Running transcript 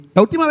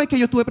La última vez que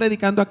yo estuve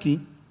predicando aquí,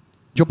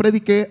 yo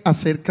prediqué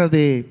acerca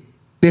de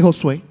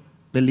Josué,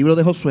 del libro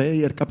de Josué,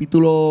 y el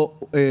capítulo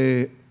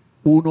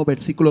 1,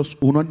 versículos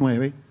 1 al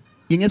 9.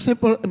 Y en ese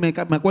me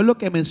acuerdo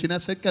que mencioné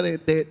acerca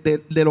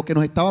de lo que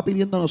nos estaba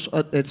pidiendo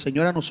el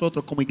Señor a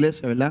nosotros como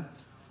iglesia, ¿verdad?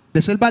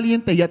 De ser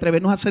valientes y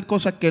atrevernos a hacer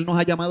cosas que Él nos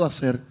ha llamado a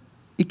hacer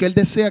y que Él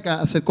desea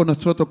hacer con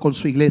nosotros, con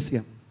su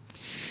iglesia.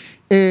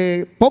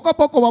 Poco a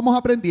poco vamos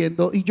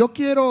aprendiendo, y yo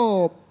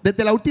quiero,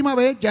 desde la última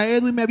vez ya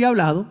Edwin me había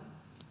hablado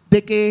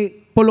de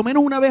que por lo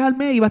menos una vez al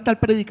mes iba a estar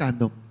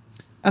predicando.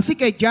 Así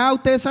que ya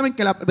ustedes saben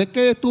que la vez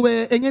que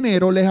estuve en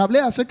enero les hablé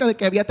acerca de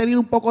que había tenido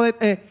un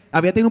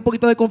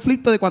poquito de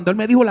conflicto de cuando él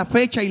me dijo la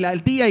fecha y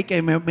el día, y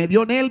que me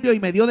dio nervio y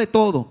me dio de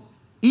todo.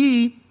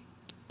 Y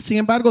sin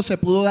embargo se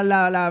pudo dar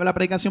la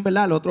predicación,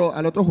 ¿verdad?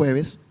 Al otro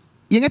jueves.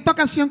 Y en esta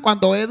ocasión,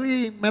 cuando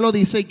Edwin me lo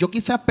dice, yo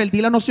quizás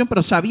perdí la noción,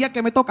 pero sabía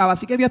que me tocaba,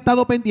 así que había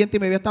estado pendiente y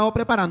me había estado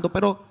preparando,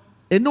 pero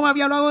él no me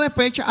había hablado de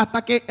fecha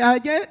hasta que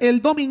ayer,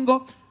 el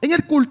domingo, en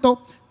el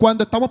culto,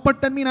 cuando estamos por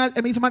terminar,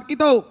 él me dice: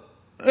 Marquito,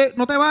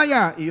 no te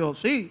vayas. Y yo: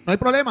 sí, no hay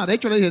problema. De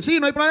hecho, le dije: sí,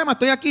 no hay problema,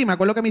 estoy aquí. Me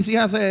acuerdo que mis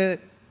hijas se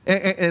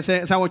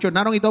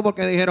abochornaron y todo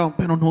porque dijeron: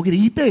 pero no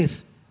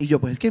grites. Y yo: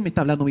 pues es que me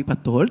está hablando mi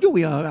pastor, yo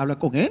voy a hablar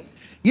con él.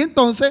 Y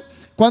entonces,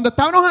 cuando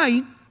estábamos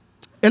ahí,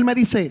 él me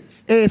dice: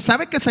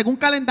 ¿sabes que según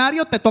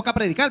calendario te toca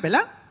predicar,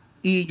 verdad?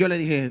 Y yo le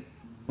dije: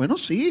 bueno,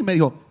 sí. Y me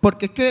dijo: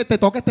 porque es que te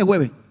toca este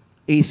jueves.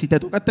 Y si te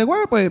toca este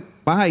jueves, pues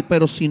vas ahí.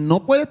 Pero si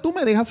no puedes, tú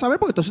me dejas saber,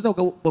 porque entonces tengo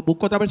que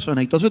buscar otra persona.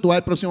 Y entonces tú vas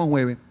el próximo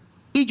jueves.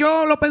 Y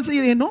yo lo pensé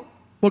y dije: no,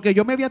 porque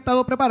yo me había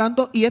estado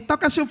preparando, y esta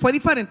ocasión fue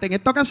diferente. En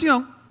esta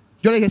ocasión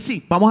yo le dije: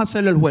 sí, vamos a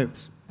hacerlo el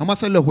jueves. Vamos a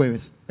hacerlo el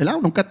jueves, ¿verdad?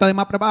 Nunca está de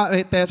más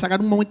sacar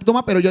un momentito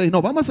más, pero yo dije: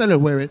 no, vamos a hacerlo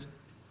el jueves.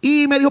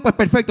 Y me dijo: pues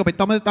perfecto, pues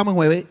estamos en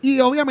jueves. Y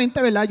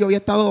obviamente, ¿verdad? Yo había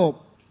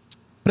estado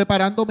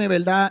preparándome,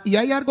 ¿verdad? Y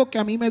hay algo que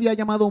a mí me había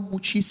llamado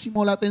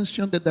muchísimo la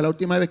atención desde la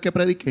última vez que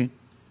prediqué.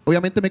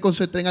 Obviamente me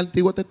concentré en el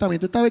Antiguo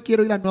Testamento. Esta vez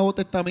quiero ir al Nuevo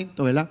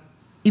Testamento, ¿verdad?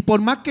 Y por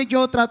más que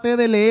yo traté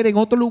de leer en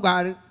otro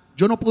lugar,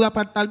 yo no pude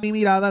apartar mi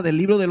mirada del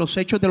libro de los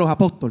Hechos de los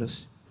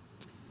Apóstoles.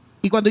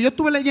 Y cuando yo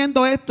estuve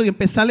leyendo esto y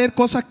empecé a leer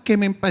cosas que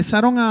me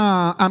empezaron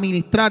a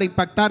ministrar, a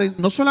impactar,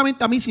 no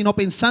solamente a mí, sino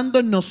pensando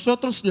en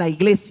nosotros, la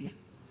iglesia.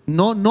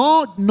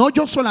 No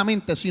yo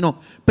solamente, sino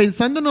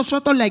pensando en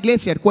nosotros, la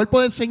iglesia, el cuerpo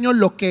del Señor,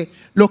 los que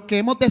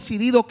hemos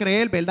decidido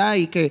creer, ¿verdad?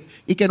 Y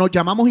que nos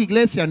llamamos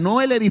iglesia,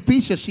 no el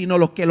edificio, sino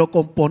los que lo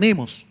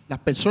componemos, las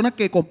personas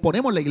que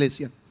componemos la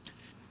iglesia.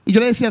 Y yo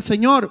le decía: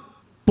 Señor,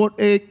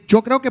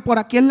 yo creo que por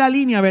aquí es la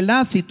línea,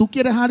 ¿verdad? Si tú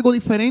quieres algo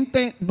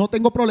diferente, no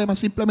tengo problema,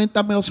 simplemente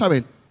házmelo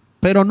saber.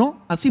 Pero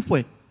no, así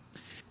fue.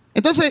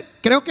 Entonces,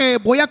 creo que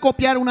voy a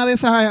copiar una de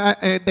esas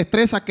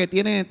destrezas que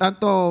tienen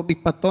tanto mis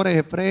pastores,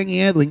 Efraín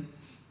y Edwin.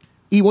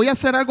 Y voy a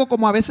hacer algo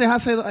como a veces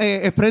hace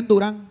Efraín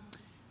Durán.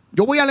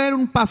 Yo voy a leer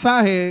un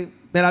pasaje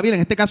de la Biblia,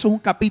 en este caso es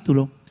un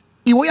capítulo,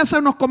 y voy a hacer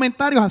unos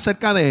comentarios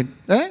acerca de él.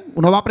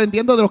 Uno va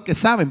aprendiendo de los que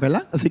saben,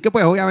 ¿verdad? Así que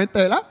pues obviamente,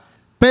 ¿verdad?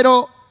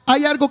 Pero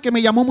hay algo que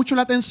me llamó mucho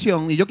la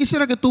atención, y yo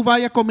quisiera que tú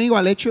vayas conmigo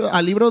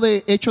al libro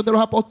de Hechos de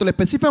los Apóstoles,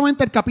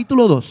 específicamente el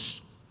capítulo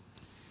 2.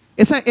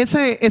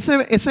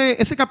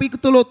 Ese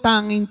capítulo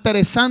tan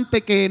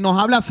interesante que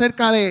nos habla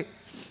acerca de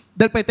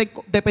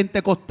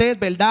Pentecostés,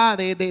 ¿verdad?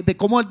 De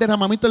cómo el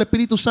derramamiento del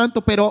Espíritu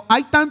Santo. Pero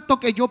hay tanto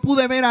que yo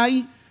pude ver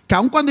ahí, que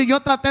aun cuando yo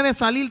traté de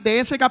salir de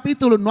ese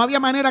capítulo, no había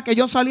manera que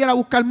yo saliera a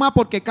buscar más,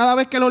 porque cada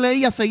vez que lo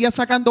leía seguía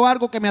sacando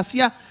algo que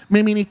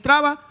me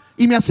ministraba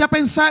y me hacía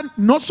pensar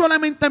no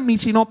solamente en mí,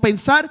 sino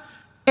pensar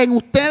en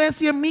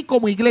ustedes y en mí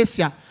como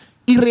iglesia.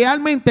 Y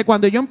realmente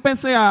cuando yo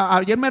empecé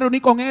ayer me reuní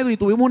con Edwin y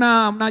tuvimos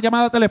una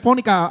llamada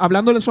telefónica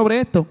hablándole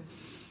sobre esto,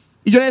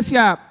 y yo le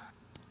decía: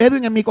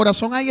 Edwin, en mi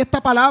corazón hay esta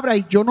palabra,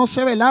 y yo no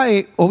sé, ¿verdad?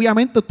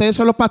 Obviamente ustedes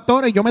son los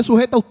pastores, yo me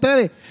sujeto a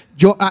ustedes.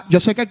 Yo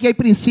sé que aquí hay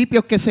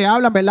principios que se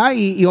hablan, ¿verdad?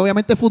 Y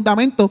obviamente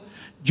fundamentos.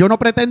 Yo no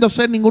pretendo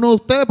ser ninguno de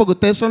ustedes, porque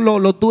ustedes son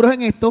los duros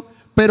en esto,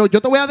 pero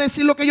yo te voy a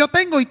decir lo que yo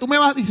tengo y tú me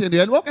vas diciendo. Y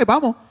él: ok,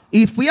 vamos.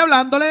 Y fui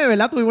hablándole,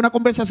 ¿verdad? Tuvimos una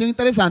conversación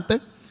interesante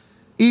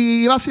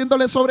y iba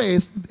haciéndole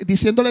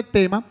diciéndole el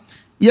tema,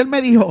 y él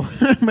me dijo: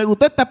 me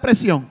gustó esta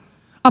expresión,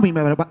 a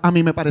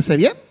mí me parece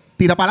bien,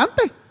 tira para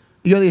adelante.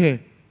 Y yo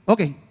dije: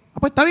 ok,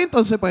 pues está bien,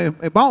 entonces pues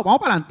vamos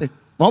para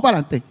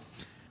adelante.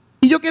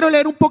 Y yo quiero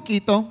leer un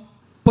poquito,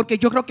 porque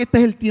yo creo que este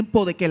es el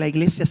tiempo de que la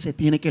iglesia se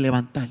tiene que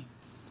levantar.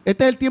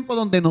 Este es el tiempo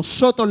donde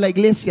nosotros, la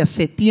iglesia,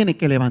 se tiene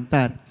que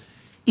levantar.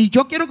 Y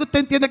yo quiero que usted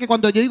entienda que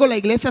cuando yo digo la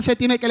iglesia se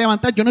tiene que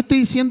levantar, yo no estoy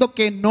diciendo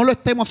que no lo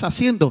estemos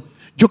haciendo.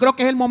 Yo creo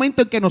que es el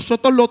momento en que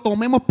nosotros lo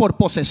tomemos por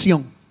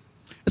posesión.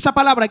 Esa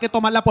palabra hay que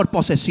tomarla por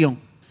posesión.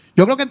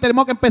 Yo creo que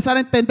tenemos que empezar a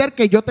entender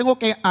que yo tengo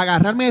que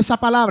agarrarme de esa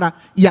palabra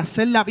y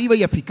hacerla viva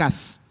y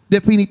eficaz.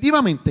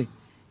 Definitivamente.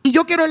 Y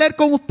yo quiero leer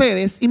con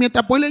ustedes, y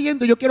mientras voy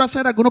leyendo yo quiero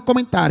hacer algunos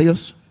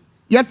comentarios,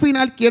 y al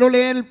final quiero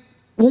leer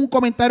un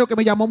comentario que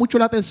me llamó mucho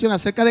la atención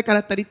acerca de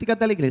características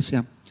de la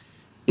iglesia.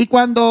 Y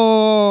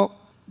cuando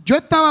yo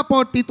estaba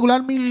por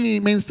titular mi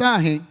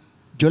mensaje,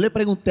 yo le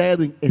pregunté a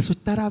Edwin: ¿eso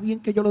estará bien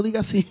que yo lo diga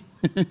así?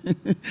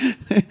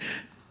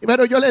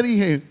 Pero yo le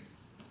dije: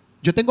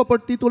 Yo tengo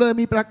por título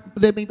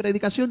de mi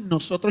predicación,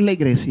 Nosotros la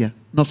iglesia.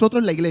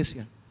 Nosotros la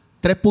iglesia.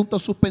 3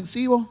 puntos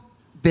suspensivos,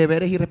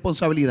 deberes y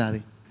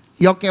responsabilidades.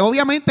 Y aunque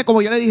obviamente,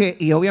 como yo le dije,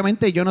 y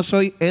obviamente yo no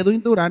soy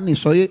Edwin Durán, ni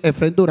soy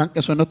Efraín Durán,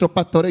 que son nuestros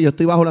pastores, yo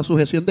estoy bajo la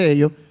sujeción de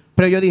ellos,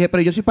 pero yo dije,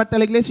 pero yo soy parte de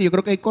la iglesia y yo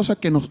creo que hay cosas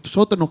que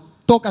nosotros nos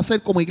toca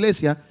hacer como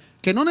iglesia,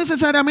 que no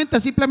necesariamente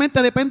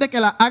simplemente depende que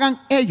las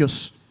hagan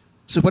ellos.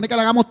 Se supone que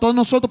la hagamos todos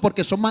nosotros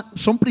porque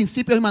son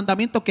principios y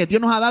mandamientos que Dios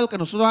nos ha dado que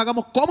nosotros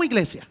hagamos como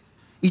iglesia.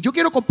 Y yo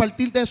quiero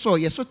compartir de eso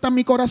y eso está en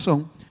mi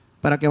corazón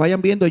para que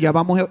vayan viendo, ya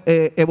vamos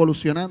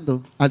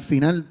evolucionando. Al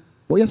final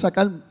voy a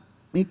sacar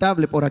mi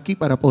tablet por aquí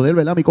para poder,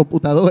 ¿verdad? Mi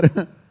computadora,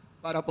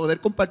 para poder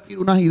compartir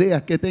unas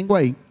ideas que tengo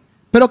ahí.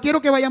 Pero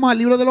quiero que vayamos al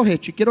libro de los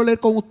Hechos y quiero leer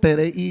con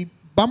ustedes y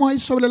vamos a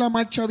ir sobre la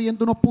marcha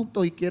viendo unos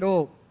puntos y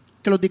quiero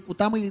que los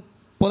discutamos y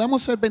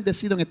podamos ser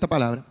bendecidos en esta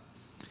palabra.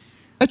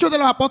 Hechos de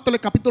los Apóstoles,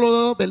 capítulo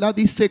 2, ¿verdad?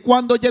 Dice,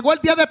 cuando llegó el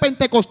día de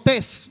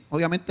Pentecostés,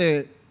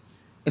 obviamente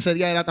ese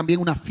día era también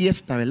una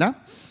fiesta, ¿verdad?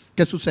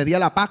 Que sucedía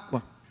la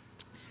Pascua.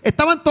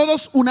 Estaban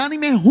todos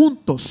unánimes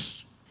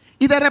juntos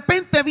y de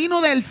repente vino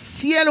del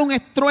cielo un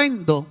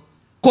estruendo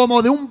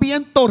como de un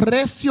viento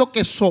recio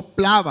que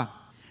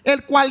soplaba,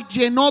 el cual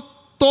llenó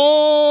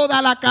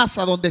toda la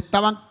casa donde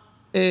estaban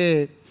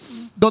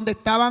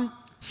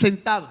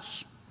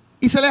sentados.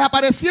 Y se les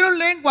aparecieron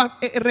lenguas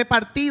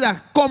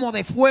repartidas como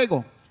de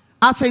fuego,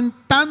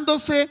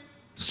 asentándose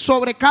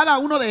sobre cada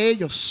uno de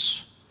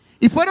ellos.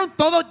 Y fueron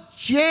todos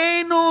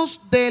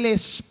llenos del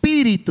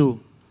Espíritu.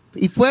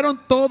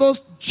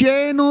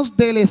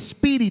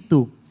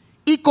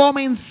 Y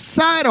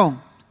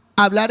comenzaron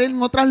a hablar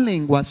en otras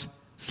lenguas,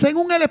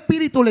 según el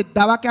Espíritu les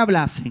daba que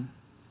hablasen.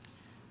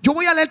 Yo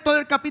voy a leer todo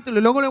el capítulo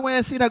y luego les voy a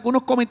decir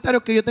algunos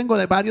comentarios que yo tengo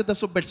de varios de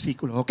esos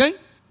versículos, ¿ok?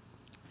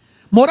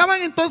 Moraban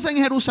entonces en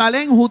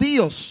Jerusalén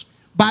judíos,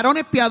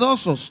 varones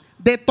piadosos,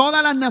 de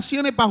todas las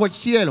naciones bajo el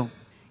cielo.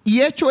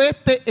 Y hecho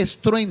este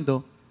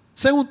estruendo,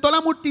 se juntó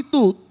la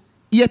multitud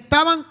y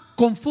estaban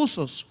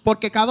confusos,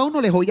 porque cada uno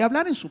les oía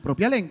hablar en su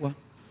propia lengua.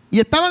 Y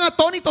estaban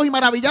atónitos y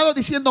maravillados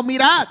diciendo,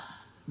 mirad,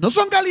 ¿no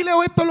son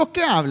galileos estos los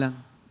que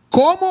hablan?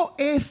 ¿Cómo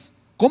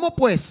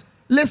pues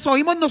les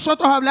oímos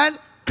nosotros hablar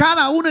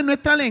cada uno en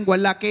nuestra lengua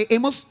en la que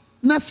hemos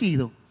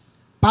nacido?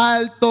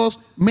 Partos,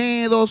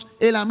 medos,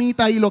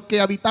 elamitas y los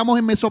que habitamos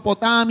en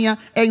Mesopotamia,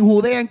 en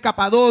Judea, en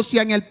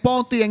Capadocia, en el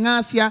Ponto y en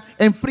Asia,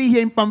 en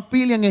Frigia, en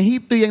Panfilia, en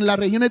Egipto y en las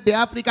regiones de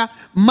África,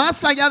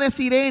 más allá de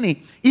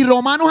Cirene, y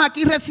romanos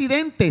aquí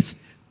residentes,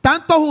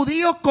 tanto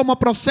judíos como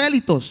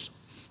prosélitos,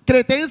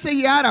 cretenses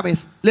y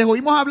árabes, les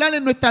oímos hablar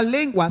en nuestras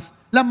lenguas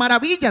las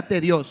maravillas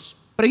de Dios.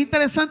 Pero es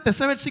interesante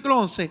ese versículo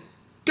 11.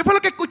 ¿Qué fue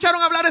lo que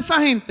escucharon hablar esa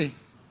gente?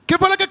 ¿Qué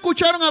fue lo que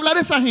escucharon hablar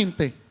esa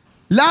gente?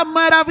 Las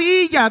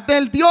maravillas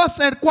del Dios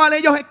el cual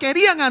ellos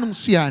querían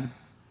anunciar.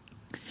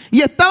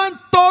 Y estaban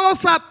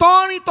todos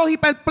atónitos y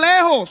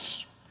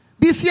perplejos,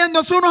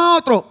 diciéndose unos a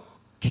otros,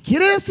 ¿qué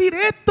quiere decir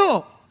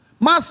esto?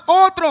 Mas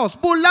otros,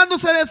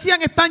 burlándose,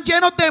 decían, están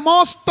llenos de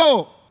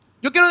mosto.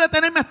 Yo quiero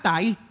detenerme hasta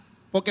ahí,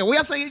 porque voy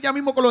a seguir ya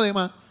mismo con lo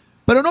demás.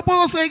 Pero no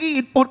puedo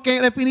seguir porque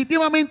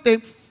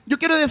definitivamente yo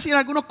quiero decir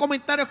algunos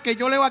comentarios que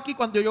yo leo aquí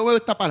cuando yo veo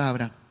esta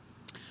palabra.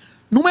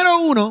 Número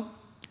 1.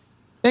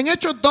 En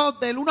Hechos 2,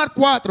 del 1 al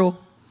 4,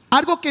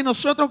 algo que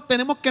nosotros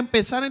tenemos que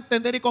empezar a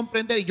entender y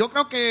comprender, y yo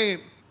creo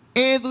que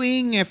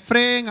Edwin,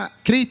 Efraín,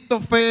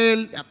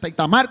 Christopher, hasta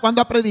Itamar cuando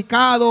ha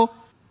predicado,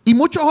 y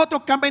muchos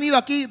otros que han venido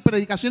aquí,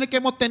 predicaciones que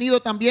hemos tenido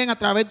también a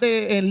través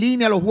de en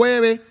línea los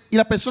jueves, y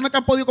las personas que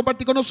han podido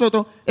compartir con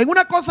nosotros, en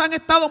una cosa han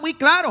estado muy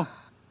claros,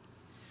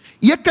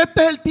 y es que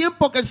este es el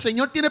tiempo que el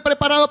Señor tiene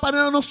preparado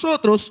para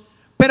nosotros,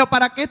 pero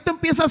para que esto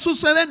empiece a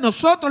suceder,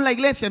 nosotros la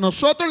iglesia,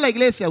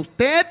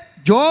 usted,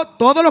 yo,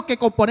 todos los que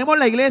componemos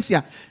la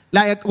iglesia,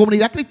 la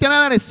comunidad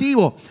cristiana de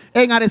Arecibo,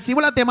 en Arecibo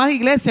las demás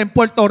iglesias, en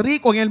Puerto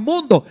Rico, en el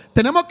mundo,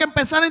 tenemos que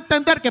empezar a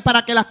entender que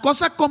para que las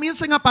cosas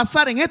comiencen a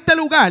pasar en este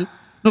lugar,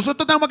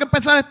 nosotros tenemos que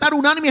empezar a estar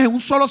unánimes en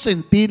un solo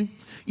sentir.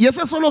 Y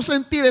ese solo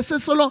sentir,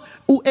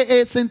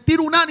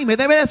 sentir unánime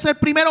debe de ser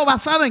primero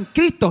basado en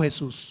Cristo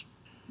Jesús.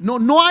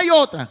 No hay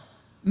otra.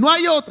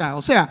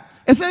 O sea,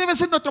 ese debe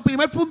ser nuestro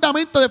primer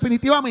fundamento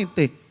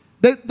definitivamente.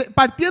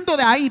 Partiendo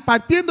de ahí.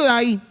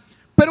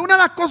 Pero una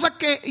de las cosas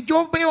que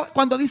yo veo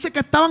cuando dice que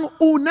estaban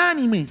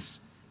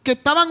unánimes,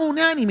 estaban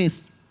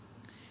juntos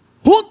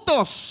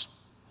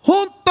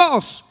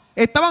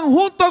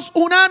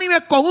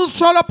unánimes con un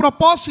solo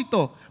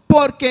propósito,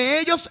 porque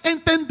ellos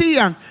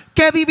entendían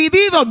que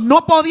divididos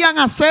no podían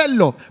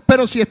hacerlo,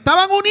 pero si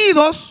estaban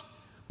unidos,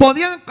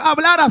 podían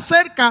hablar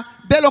acerca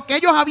de lo que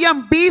ellos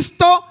habían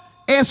visto,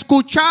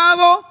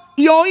 escuchado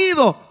y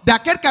oído de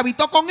aquel que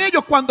habitó con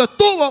ellos cuando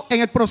estuvo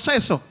en el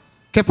proceso,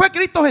 que fue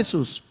Cristo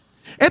Jesús.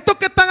 Estos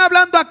que están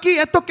hablando aquí,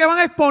 estos que van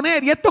a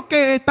exponer y estos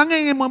que están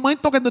en el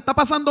momento que nos está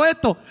pasando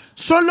esto,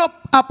 son los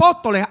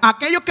apóstoles,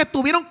 aquellos que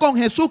estuvieron con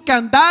Jesús, que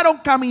andaron,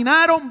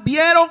 caminaron,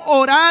 vieron,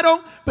 oraron,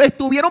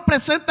 estuvieron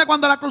presentes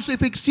cuando la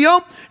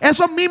crucifixión,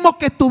 esos mismos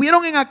que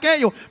estuvieron en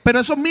aquello,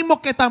 pero esos mismos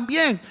que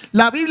también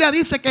la Biblia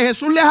dice que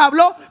Jesús les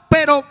habló,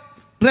 pero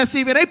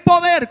recibiréis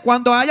poder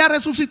cuando haya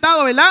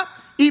resucitado, ¿verdad?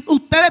 y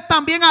ustedes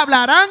también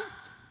hablarán,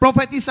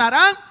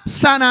 profetizarán,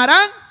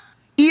 sanarán.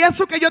 Y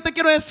eso que yo te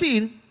quiero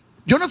decir,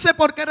 yo no sé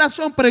por qué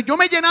razón, pero yo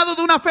me he llenado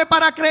de una fe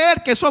para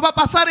creer que eso va a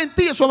pasar en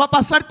ti, eso va a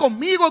pasar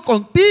conmigo,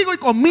 contigo y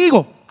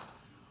conmigo.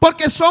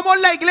 Porque somos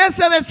la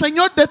iglesia del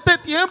Señor de este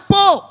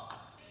tiempo.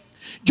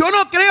 Yo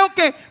no creo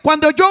que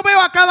cuando yo veo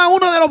a cada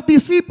uno de los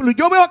discípulos,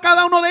 yo veo a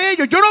cada uno de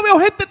ellos, yo no veo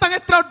gente tan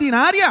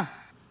extraordinaria.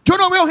 Yo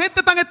no veo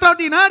gente tan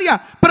extraordinaria,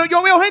 pero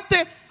yo veo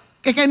gente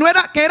que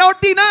era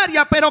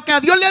ordinaria, pero que a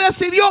Dios le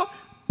decidió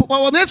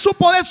poner su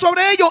poder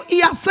sobre ellos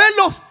y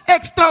hacerlos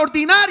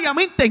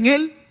extraordinariamente en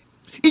Él.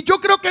 Y yo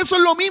creo que eso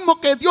es lo mismo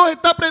que Dios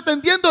está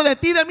pretendiendo de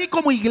ti y de mí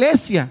como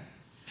iglesia.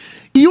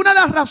 Y una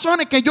de las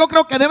razones que yo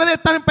creo que debe de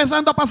estar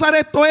empezando a pasar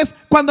esto es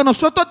cuando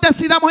nosotros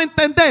decidamos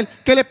entender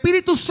que el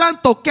Espíritu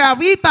Santo que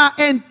habita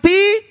en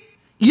ti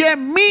y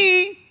en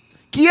mí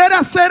quiere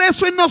hacer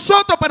eso en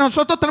nosotros, pero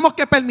nosotros tenemos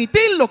que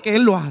permitirlo que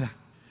Él lo haga.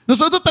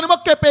 Nosotros tenemos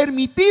que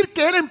permitir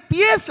que Él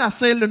empiece a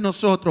hacerlo en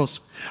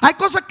nosotros. Hay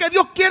cosas que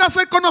Dios quiere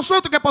hacer con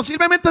nosotros que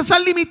posiblemente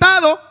sean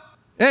limitados.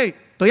 Hey,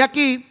 estoy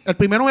aquí, el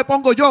primero me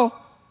pongo yo,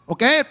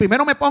 ¿ok? El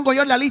primero me pongo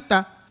yo en la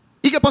lista.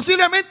 Y que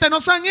posiblemente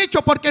no se han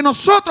hecho porque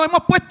nosotros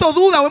hemos puesto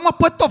dudas o hemos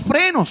puesto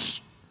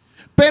frenos.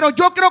 Pero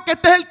yo creo que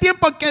este es el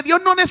tiempo en que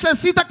Dios no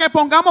necesita que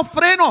pongamos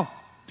frenos,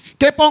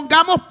 que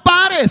pongamos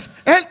pares.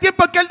 Es el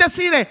tiempo en que Él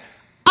decide: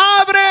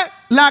 abre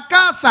la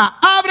casa,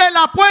 abre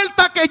la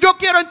puerta que yo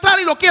quiero entrar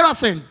y lo quiero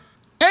hacer.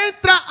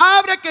 Entra,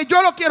 abre que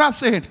yo lo quiero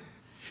hacer.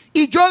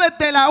 Y yo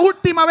desde la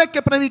última vez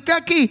que prediqué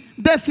aquí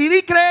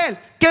decidí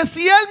creer que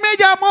si Él me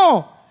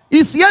llamó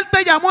y si Él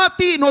te llamó a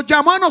ti, nos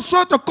llamó a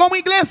nosotros como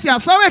iglesia,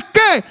 ¿sabes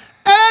qué?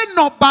 Él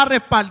nos va a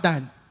respaldar.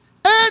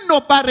 Él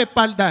nos va a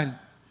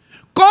respaldar.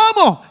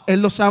 ¿Cómo? Él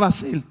lo sabe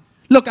hacer.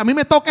 Lo que a mí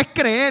me toca es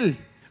creer.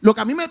 Lo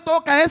que a mí me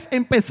toca es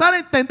empezar a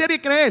entender y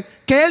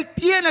creer que Él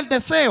tiene el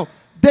deseo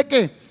de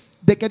que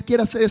Él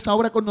quiera hacer esa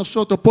obra con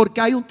nosotros. Porque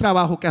hay un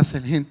trabajo que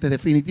hacer, gente,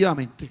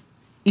 definitivamente.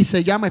 Y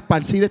se llama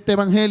esparcir este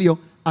evangelio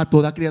a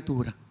toda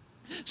criatura.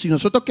 Si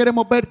nosotros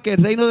queremos ver que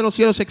el reino de los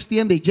cielos se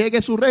extiende y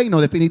llegue su reino,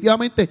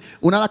 definitivamente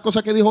una de las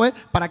cosas que dijo es,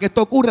 para que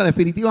esto ocurra,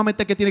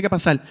 definitivamente ¿qué tiene que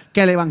pasar?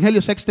 Que el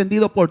evangelio sea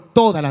extendido por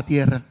toda la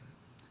tierra.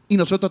 Y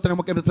nosotros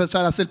tenemos que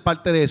empezar a ser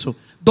parte de eso.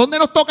 ¿Dónde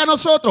nos toca a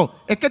nosotros?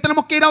 ¿Es que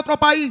tenemos que ir a otro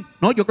país?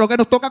 No, yo creo que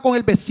nos toca con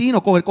el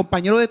vecino, con el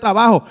compañero de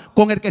trabajo,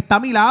 con el que está a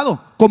mi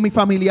lado, con mi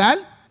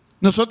familiar.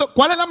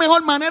 ¿Cuál es la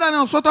mejor manera de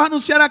nosotros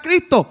anunciar a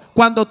Cristo?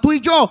 Cuando tú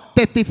y yo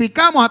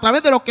testificamos a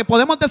través de lo que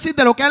podemos decir,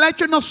 de lo que Él ha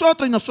hecho en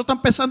nosotros, y nosotros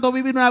empezando a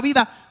vivir una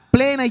vida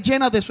plena y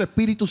llena de su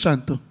Espíritu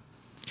Santo.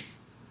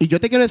 Y yo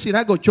te quiero decir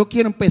algo, yo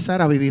quiero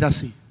empezar a vivir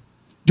así.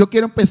 Yo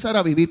quiero empezar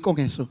a vivir con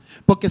eso.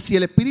 Porque si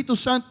el Espíritu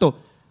Santo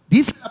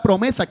dice la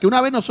promesa que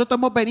una vez nosotros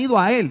hemos venido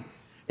a Él,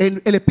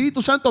 el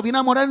Espíritu Santo viene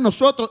a morar en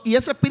nosotros y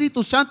ese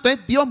Espíritu Santo es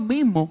Dios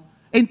mismo.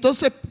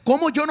 Entonces,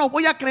 ¿cómo yo no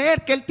voy a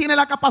creer que Él tiene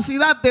la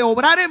capacidad de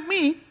obrar en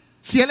mí?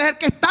 Si Él es el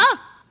que está,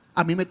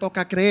 a mí me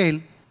toca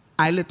creer,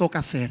 a Él le toca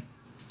hacer.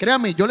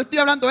 Créame, yo le estoy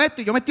hablando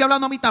esto y yo me estoy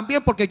hablando a mí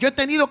también porque yo he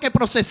tenido que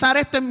procesar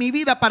esto en mi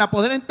vida para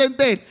poder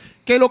entender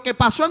que lo que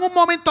pasó en un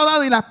momento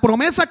dado y las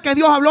promesas que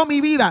Dios habló en mi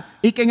vida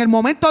y que en el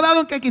momento dado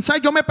en que quizás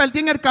yo me perdí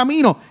en el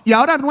camino y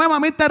ahora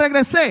nuevamente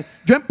regresé,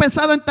 yo he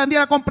empezado a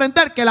entender, a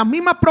comprender que las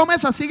mismas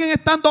promesas siguen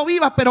estando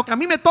vivas, pero que a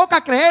mí me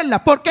toca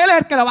creerlas porque Él es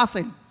el que la va a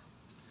hacer.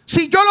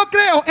 Si yo lo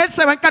creo, Él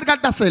se va a encargar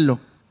de hacerlo.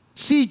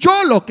 Si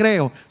yo lo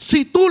creo,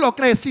 si tú lo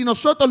crees, si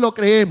nosotros lo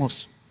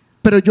creemos.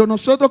 Pero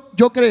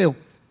yo creo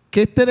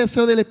que este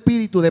deseo del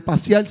Espíritu de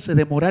pasearse,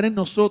 de morar en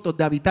nosotros,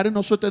 de habitar en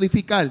nosotros,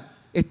 edificar,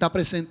 está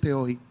presente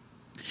hoy.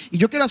 Y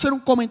yo quiero hacer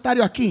un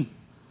comentario aquí.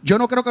 Yo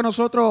no creo que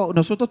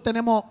nosotros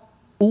tenemos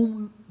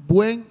un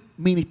buen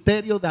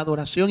ministerio de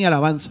adoración y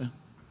alabanza.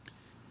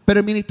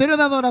 Pero el ministerio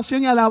de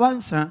adoración y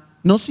alabanza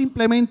no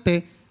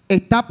simplemente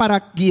está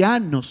para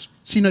guiarnos,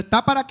 sino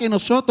está para que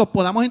nosotros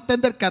podamos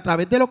entender que a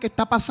través de lo que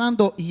está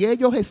pasando y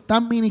ellos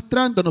están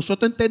ministrando,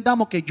 nosotros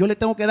entendamos que yo le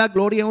tengo que dar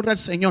gloria y honra al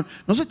Señor.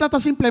 No se trata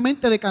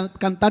simplemente de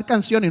cantar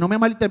canciones, no me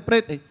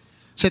malinterprete.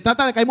 Se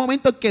trata de que hay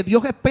momentos en que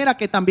Dios espera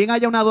que también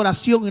haya una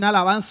adoración y una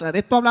alabanza. De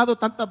esto he hablado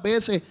tantas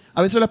veces,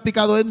 a veces lo he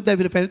explicado de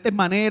diferentes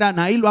maneras,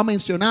 Naí lo ha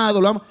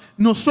mencionado.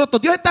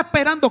 Dios está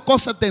esperando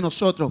cosas de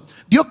nosotros.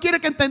 Dios quiere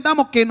que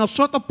entendamos que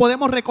nosotros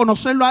podemos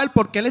reconocerlo a Él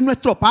porque Él es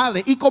nuestro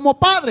Padre. Y como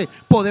Padre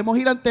podemos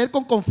ir ante Él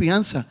con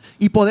confianza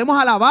y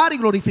podemos alabar y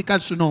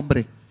glorificar su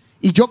nombre.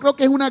 Y yo creo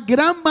que es una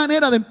gran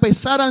manera de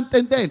empezar a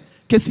entender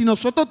que si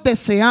nosotros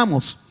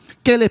deseamos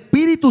que el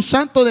Espíritu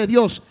Santo de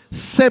Dios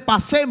se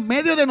pase en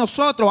medio de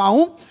nosotros,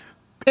 aún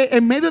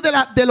en medio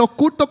de los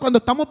cultos cuando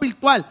estamos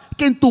virtual,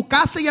 que en tu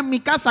casa y en mi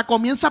casa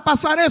comienza a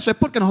pasar eso, es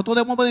porque nosotros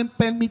debemos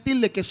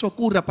permitirle que eso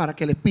ocurra para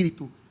que el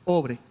Espíritu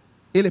obre.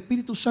 El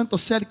Espíritu Santo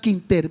sea el que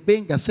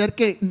intervenga, sea el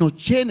que nos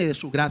llene de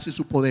su gracia y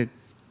su poder.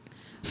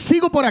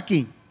 Sigo por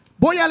aquí.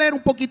 Voy a leer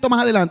un poquito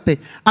más adelante.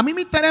 A mí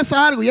me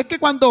interesa algo y es que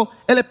cuando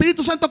el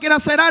Espíritu Santo quiere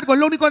hacer algo, es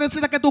lo único que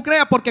necesita que tú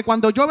creas, porque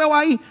cuando yo veo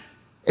ahí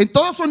en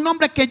todos esos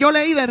nombres que yo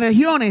leí de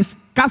regiones,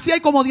 casi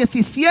hay como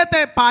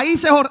 17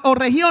 países o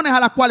regiones a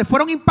las cuales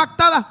fueron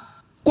impactadas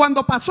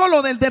cuando pasó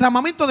lo del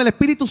derramamiento del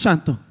Espíritu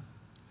Santo.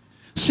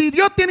 Si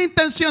Dios tiene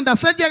intención de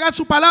hacer llegar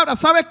su palabra,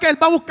 sabes que Él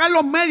va a buscar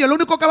los medios. Lo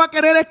único que va a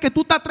querer es que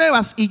tú te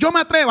atrevas y yo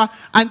me atreva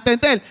a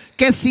entender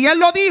que si Él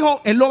lo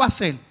dijo, Él lo va a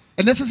hacer.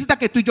 Él necesita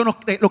que tú y yo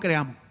lo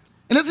creamos.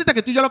 Él necesita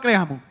que tú y yo lo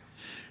creamos.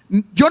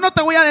 Yo no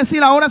te voy a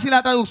decir ahora si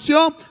la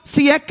traducción,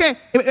 si es que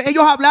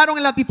ellos hablaron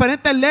en las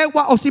diferentes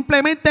lenguas o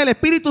simplemente el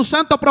Espíritu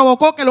Santo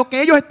provocó que lo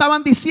que ellos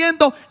estaban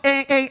diciendo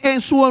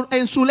en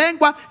su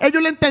lengua,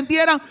 ellos lo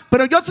entendieran.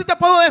 Pero yo sí te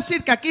puedo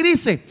decir que aquí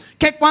dice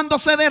que cuando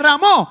se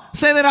derramó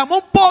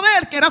un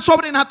poder que era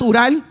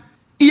sobrenatural.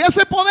 Y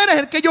ese poder es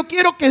el que yo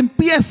quiero que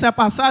empiece a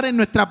pasar en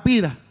nuestras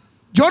vidas.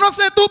 Yo no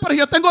sé tú, pero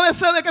yo tengo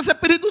deseo de que ese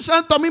Espíritu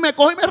Santo a mí me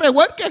coja y me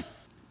revuelque,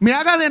 me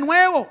haga de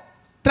nuevo,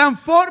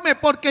 transforme,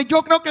 porque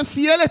yo creo que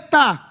si Él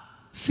está,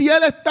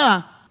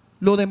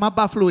 lo demás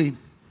va a fluir.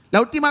 La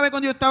última vez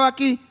cuando yo estaba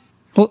aquí,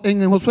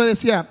 Josué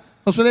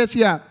le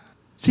decía,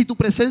 si tu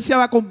presencia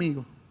va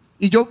conmigo.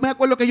 Y yo me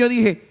acuerdo que yo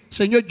dije,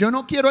 Señor, yo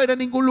no quiero ir a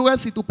ningún lugar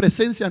si tu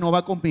presencia no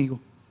va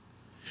conmigo.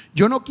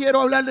 Yo no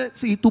quiero hablar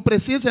si tu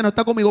presencia no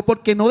está conmigo,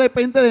 porque no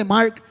depende de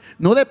Mark,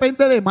 no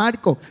depende de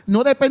Marco,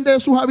 no depende de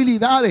sus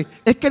habilidades.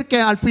 Es que el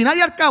que al final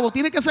y al cabo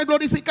tiene que ser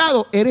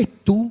glorificado eres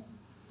tú.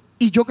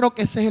 Y yo creo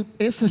que ese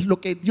es lo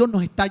que Dios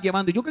nos está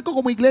llevando. Yo creo que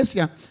como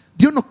iglesia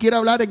Dios nos quiere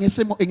hablar en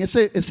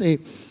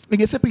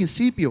ese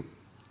principio.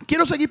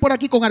 Quiero seguir por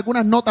aquí con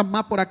algunas notas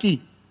más por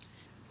aquí.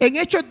 En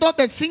Hechos 2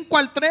 del 5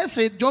 al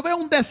 13 yo veo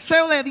un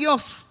deseo de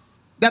Dios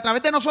de a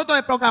través de nosotros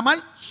de proclamar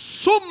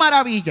sus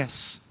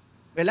maravillas,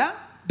 ¿verdad?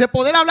 De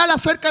poder hablar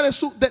acerca de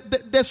su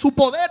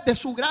poder, de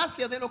su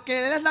gracia, de lo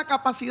que es la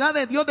capacidad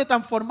de Dios de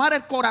transformar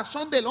el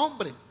corazón del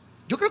hombre.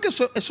 Yo creo que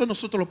eso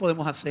nosotros lo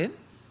podemos hacer.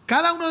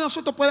 Cada uno de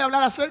nosotros puede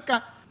hablar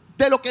acerca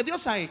de lo que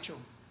Dios ha hecho.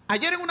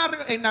 Ayer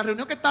en la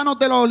reunión que estábamos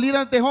de los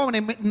líderes de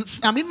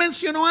jóvenes, a mí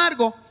mencionó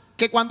algo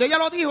que cuando ella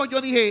lo dijo,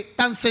 yo dije,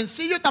 tan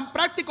sencillo y tan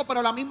práctico,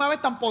 pero a la misma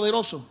vez tan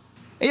poderoso.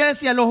 Ella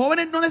decía, los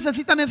jóvenes no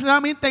necesitan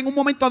necesariamente en un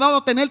momento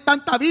dado tener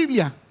tanta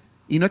Biblia.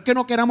 Y no es que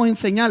no queramos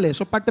enseñarles,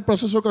 eso es parte del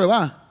proceso que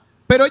va.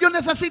 Pero ellos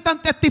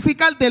necesitan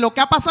testificar de lo que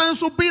ha pasado en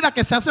sus vidas,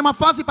 que se hace más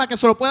fácil para que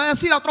se lo pueda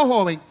decir a otro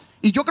joven.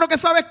 Y yo creo que,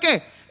 ¿sabes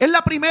qué? Es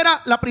la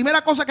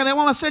primera cosa que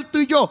debemos hacer tú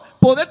y yo.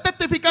 Poder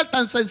testificar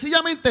tan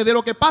sencillamente de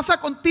lo que pasa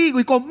contigo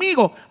y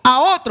conmigo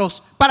a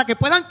otros, para que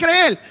puedan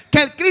creer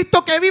que el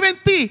Cristo que vive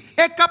en ti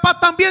es capaz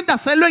también de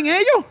hacerlo en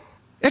ellos.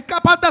 Es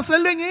capaz de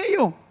hacerlo en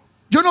ellos.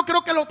 Yo no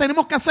creo que lo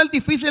tenemos que hacer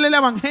difícil el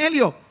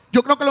evangelio.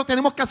 Yo creo que lo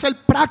tenemos que hacer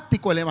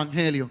práctico el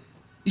evangelio.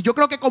 Y yo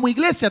creo que como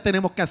iglesia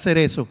tenemos que hacer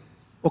eso.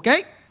 ¿Ok?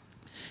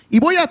 Y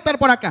voy a estar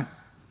por acá.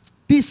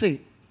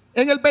 Dice,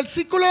 en el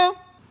versículo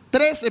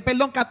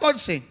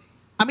 14.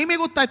 A mí me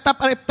gusta esta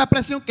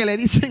expresión que le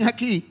dicen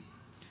aquí.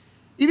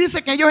 Y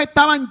dice que ellos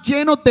estaban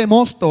llenos de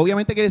mosto.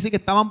 Obviamente quiere decir que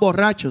estaban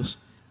borrachos.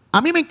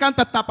 A mí me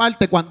encanta esta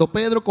parte cuando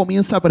Pedro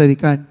comienza a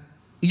predicar.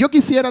 Y yo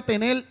quisiera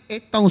tener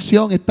esta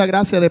unción, esta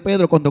gracia de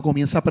Pedro cuando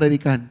comienza a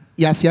predicar.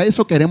 Y hacia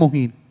eso queremos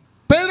ir.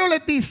 Pedro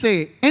les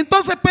dice,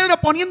 entonces Pedro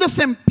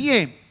poniéndose en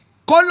pie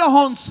con los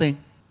 11,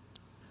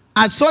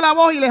 alzó la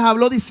voz y les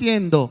habló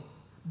diciendo,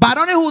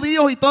 varones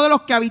judíos y todos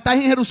los que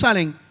habitáis en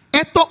Jerusalén,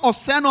 esto os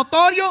sea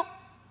notorio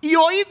y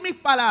oíd mis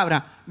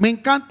palabras. Me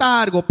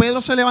encanta algo.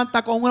 Pedro se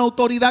levanta con una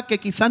autoridad que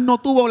quizás no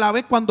tuvo la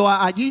vez cuando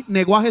allí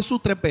negó a Jesús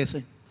 3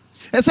 veces.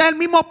 Ese es el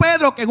mismo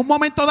Pedro que en un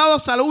momento dado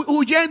salió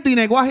huyendo y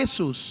negó a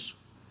Jesús.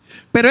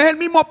 Pero es el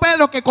mismo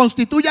Pedro que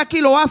constituye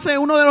aquí, lo hace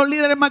uno de los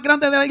líderes más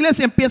grandes de la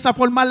iglesia, empieza a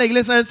formar la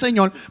iglesia del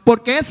Señor,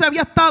 porque ese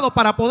había estado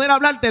para poder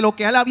hablar de lo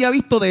que él había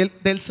visto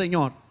del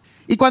Señor.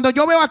 Y cuando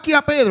yo veo aquí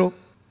a Pedro,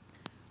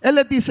 él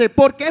les dice,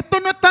 porque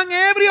estos no están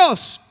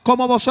ebrios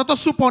como vosotros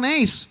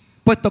suponéis,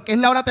 puesto que es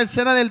la hora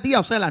tercera del día,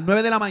 o sea, las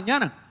 9 de la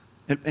mañana.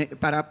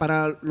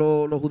 Para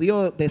los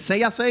judíos de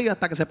 6 a 6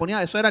 hasta que se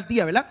ponía, eso era el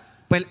día, ¿verdad?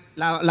 Pues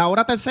la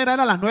hora tercera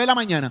era las 9 de la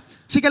mañana.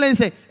 Así que le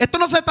dice, esto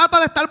no se trata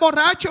de estar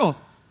borracho.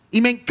 Y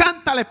me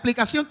encanta la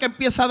explicación que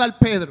empieza a dar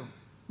Pedro.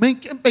 Me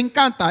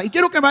encanta. Y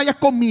quiero que vayas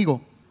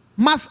conmigo.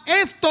 Mas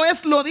esto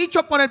es lo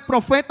dicho por el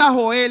profeta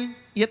Joel.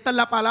 Y esta es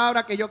la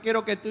palabra que yo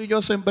quiero que tú y yo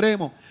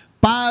sembremos.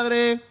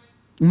 Padre,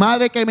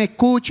 madre que me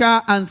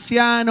escucha,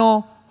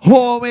 anciano,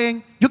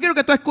 joven. Yo quiero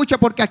que tú escuches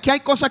porque aquí hay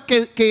cosas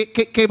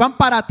que van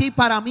para ti,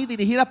 para mí,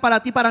 dirigidas para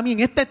ti, para mí,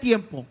 en este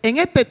tiempo. En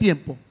este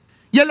tiempo.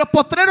 Y en los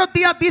postreros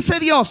días dice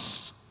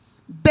Dios,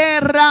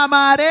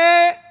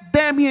 derramaré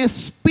de mi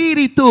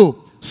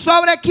espíritu.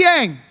 ¿Sobre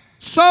quién?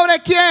 ¿Sobre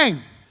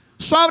quién?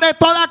 Sobre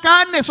toda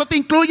carne. Eso te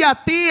incluye a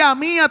ti, a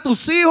mí, a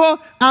tus hijos,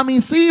 a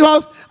mis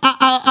hijos,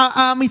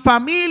 a mi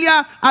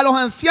familia, a los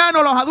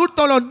ancianos, los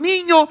adultos, los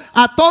niños,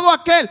 a todo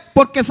aquel.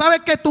 Porque sabes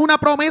que esto es una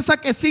promesa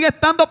que sigue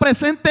estando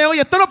presente hoy.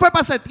 Esto no fue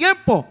para hace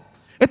tiempo.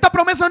 Esta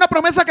promesa es una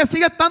promesa que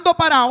sigue estando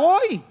para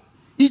hoy.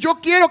 Y yo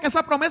quiero que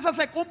esa promesa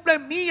se cumpla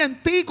en mí,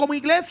 en ti, como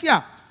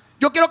iglesia.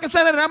 Yo quiero que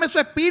se derrame su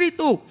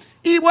espíritu.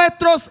 Y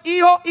vuestros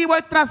hijos y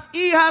vuestras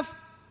hijas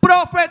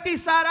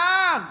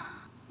profetizarán.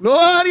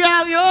 Gloria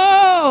a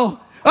Dios.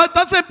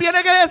 Entonces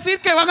tiene que decir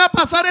que van a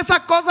pasar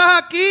esas cosas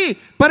aquí.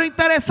 Pero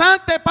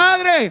interesante,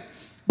 Padre,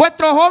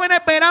 vuestros jóvenes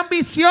verán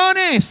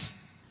visiones.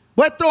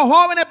 Vuestros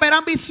jóvenes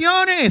verán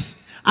visiones.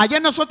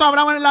 Ayer nosotros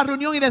hablábamos en la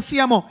reunión y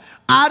decíamos,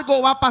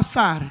 algo va a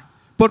pasar.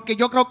 Porque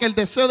yo creo que el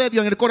deseo de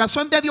Dios, en el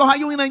corazón de Dios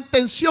hay una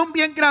intención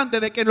bien grande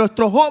de que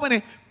nuestros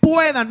jóvenes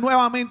puedan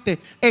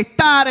nuevamente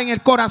estar en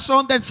el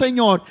corazón del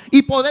Señor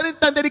y poder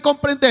entender y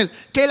comprender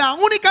que la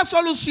única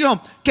solución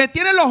que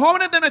tienen los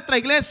jóvenes de nuestra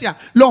iglesia,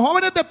 los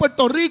jóvenes de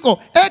Puerto Rico,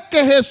 es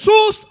que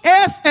Jesús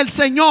es el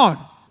Señor.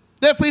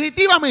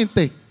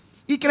 Definitivamente.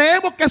 Y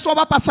creemos que eso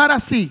va a pasar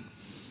así.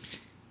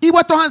 Y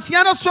vuestros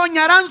ancianos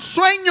soñarán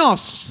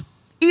sueños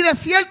y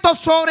desiertos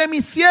sobre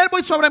mis siervos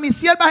y sobre mis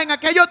siervas en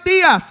aquellos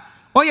días.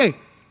 Oye,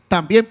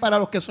 también para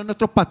los que son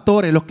nuestros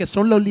pastores, los que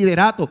son los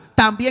lideratos,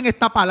 también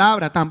esta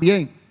palabra,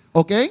 también,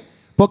 ¿ok?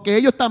 Porque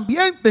ellos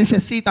también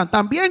necesitan,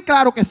 también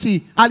claro que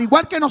sí, al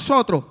igual que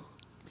nosotros.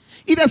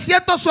 Y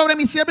desierto sobre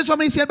mis siervos y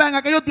sobre mis siervas en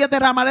aquellos días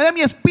derramaré de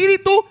mi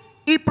espíritu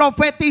y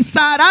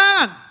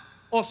profetizarán.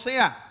 O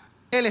sea,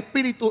 el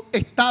espíritu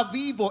está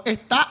vivo,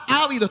 está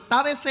ávido,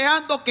 está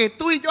deseando que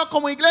tú y yo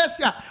como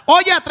iglesia,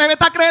 oye,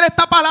 atrévete a creer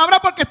esta palabra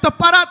porque esto es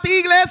para ti,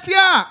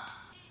 iglesia.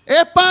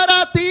 Es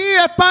para ti,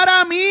 es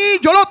para mí.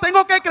 Yo lo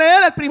tengo que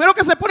creer. El primero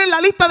que se pone en la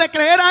lista de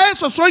creer a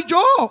eso soy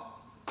yo.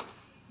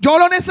 Yo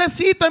lo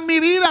necesito en mi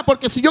vida,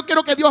 porque si yo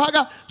quiero que Dios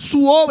haga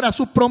su obra,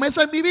 sus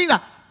promesas en mi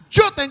vida,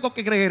 yo tengo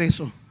que creer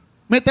eso.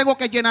 Me tengo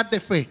que llenar de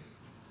fe.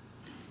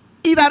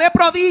 Y daré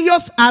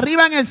prodigios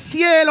arriba en el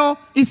cielo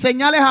y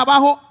señales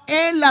abajo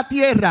en la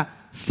tierra.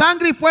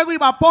 Sangre y fuego y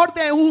vapor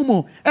de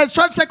humo. El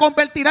sol se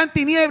convertirá en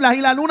tinieblas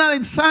y la luna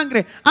en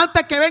sangre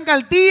antes que venga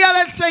el día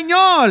del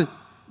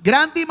Señor.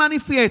 Grande y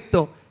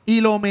manifiesto. Y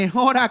lo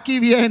mejor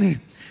aquí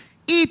viene.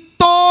 Y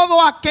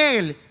todo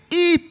aquel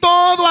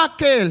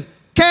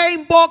que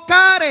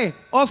invocare,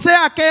 o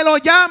sea, que lo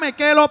llame,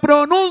 que lo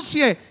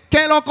pronuncie,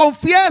 que lo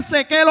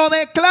confiese, que lo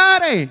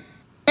declare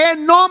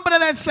en nombre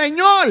del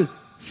Señor,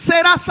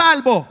 será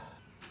salvo.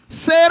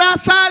 Será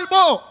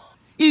salvo.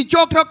 Y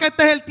yo creo que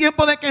este es el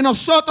tiempo de que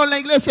nosotros, la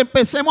iglesia,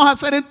 empecemos a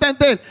hacer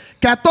entender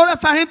que a toda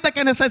esa gente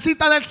que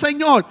necesita del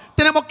Señor,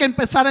 tenemos que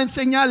empezar a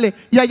enseñarle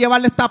y a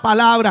llevarle esta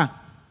palabra.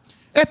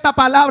 Esta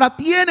palabra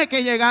tiene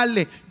que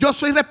llegarle. Yo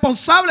soy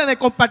responsable de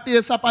compartir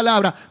esa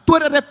palabra. Tú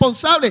eres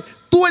responsable.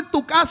 Tú en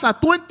tu casa,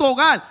 tú en tu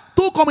hogar,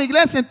 tú como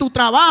iglesia, en tu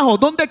trabajo,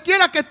 donde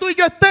quiera que tú y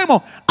yo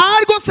estemos.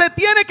 Algo se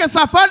tiene que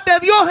zafar de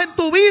Dios en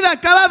tu vida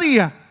cada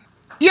día.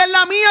 Y en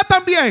la mía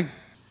también.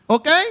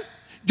 ¿Ok?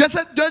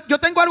 Yo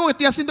tengo algo que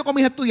estoy haciendo con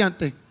mis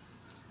estudiantes.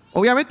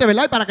 Obviamente,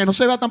 ¿verdad? Y para que no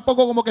se vea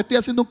tampoco como que estoy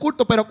haciendo un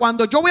culto. Pero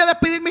cuando yo voy a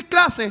despedir mis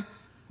clases,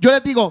 yo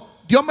les digo,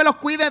 Dios me los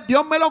cuide,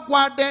 Dios me los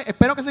guarde.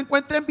 Espero que se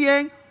encuentren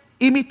bien.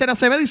 Y Mr.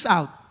 Acevedo is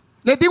out.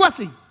 Les digo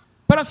así.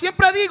 Pero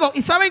siempre digo,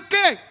 ¿y saben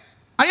qué?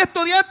 Hay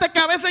estudiantes que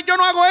a veces yo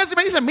no hago eso y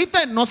me dicen,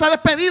 Mister, no se ha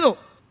despedido.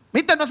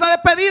 Mister, no se ha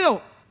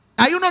despedido.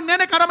 Hay unos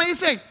nenes que ahora me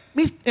dicen,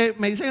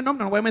 me dicen el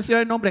nombre, no voy a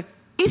mencionar el nombre,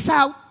 is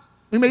out.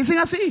 Y me dicen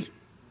así.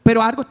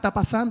 Pero algo está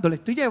pasando, le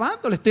estoy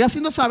llevando, le estoy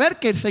haciendo saber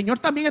que el Señor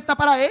también está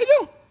para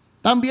ellos.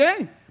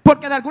 También.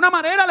 Porque de alguna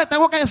manera le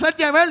tengo que hacer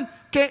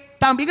llevar que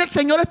también el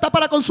Señor está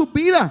para con sus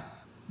vidas.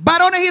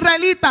 Varones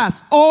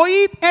israelitas,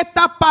 oíd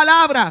estas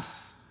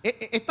palabras.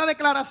 Esta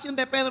declaración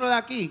de Pedro de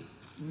aquí,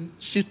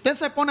 si usted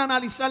se pone a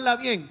analizarla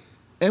bien,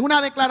 es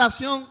una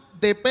declaración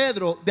de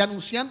Pedro de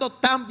anunciando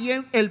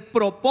también el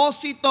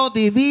propósito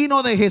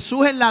divino de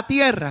Jesús en la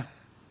tierra.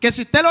 Que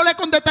si usted lo lee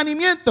con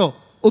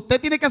detenimiento, usted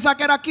tiene que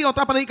sacar aquí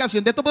otra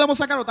predicación. De esto podemos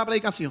sacar otra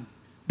predicación.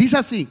 Dice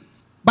así: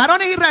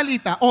 varones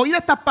israelitas, oíd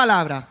estas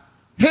palabras.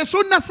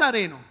 Jesús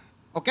Nazareno,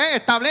 ¿ok?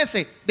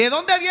 Establece de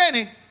dónde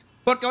viene,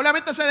 porque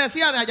obviamente se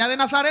decía de allá de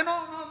Nazaret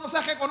no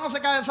se reconoce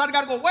que salga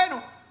algo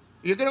bueno.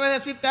 Y yo quiero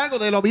decirte algo: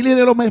 de lo vil y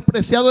de lo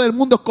despreciado del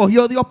mundo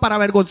escogió Dios para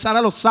avergonzar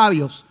a los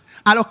sabios,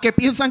 a los que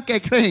piensan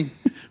que creen.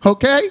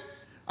 ¿Ok?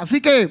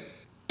 Así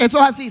que eso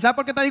es así. ¿Sabes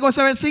por qué te digo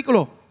ese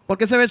versículo?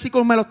 Porque ese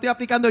versículo me lo estoy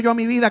aplicando yo a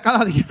mi vida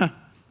cada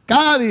día.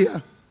 Cada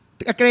día.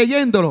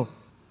 Creyéndolo.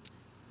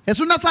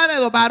 Jesús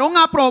Nazareno, varón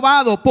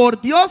aprobado por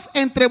Dios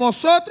entre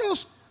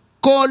vosotros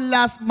con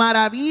las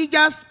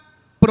maravillas,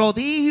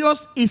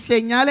 prodigios y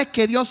señales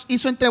que Dios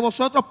hizo entre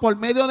vosotros por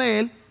medio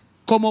de él,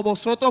 como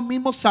vosotros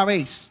mismos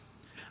sabéis.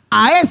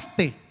 A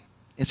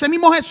ese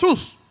mismo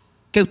Jesús,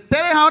 que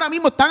ustedes ahora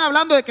mismo están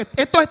hablando de que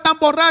estos están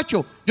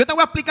borrachos, yo te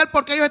voy a explicar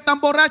por qué ellos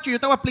están borrachos y yo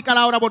te voy a explicar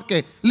ahora por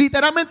qué.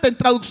 Literalmente en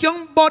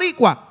traducción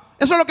boricua,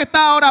 eso es lo que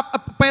está ahora,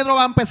 Pedro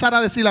va a empezar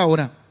a decir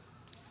ahora.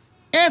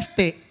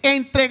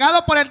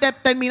 Entregado por el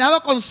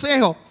determinado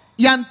consejo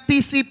y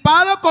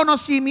anticipado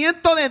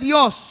conocimiento de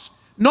Dios,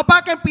 no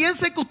para que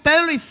piensen que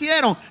ustedes lo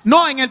hicieron,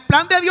 no, en el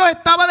plan de Dios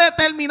estaba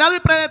determinado y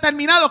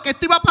predeterminado que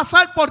esto iba a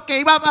pasar porque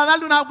iba a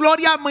darle una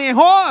gloria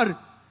mejor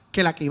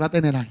que la que iba a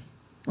tener ahí.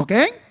 ¿Ok?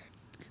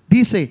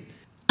 Dice,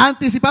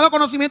 anticipado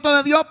conocimiento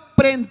de Dios,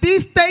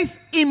 prendisteis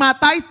y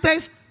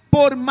matasteis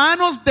por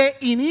manos de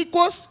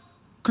inicuos,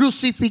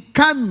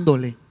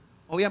 crucificándole.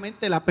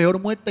 Obviamente la peor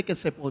muerte que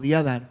se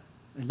podía dar,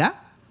 ¿verdad?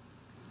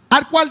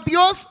 Al cual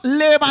Dios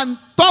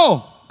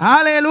levantó.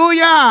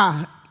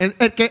 Aleluya.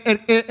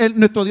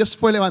 Nuestro Dios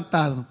fue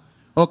levantado.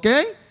 ¿Ok?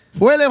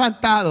 Fue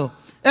levantado.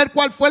 El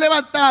cual fue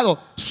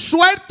levantado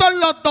sueltos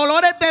los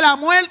dolores de la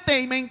muerte.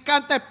 Y me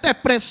encanta esta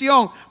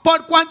expresión,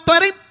 por cuanto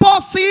era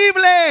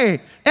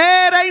imposible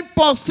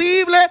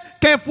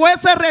que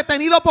fuese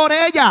retenido por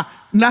ella.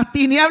 Las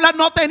tinieblas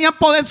no tenían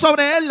poder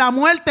sobre él, la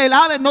muerte, el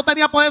Hades no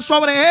tenía poder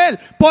sobre él.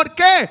 ¿Por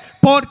qué?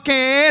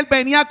 Porque él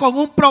venía con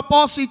un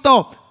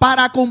propósito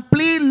para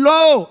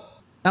cumplirlo.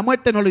 La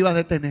muerte no lo iba a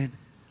detener.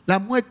 La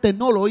muerte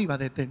no lo iba a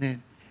detener.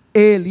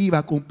 Él iba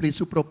a cumplir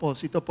su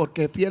propósito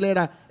porque fiel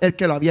era el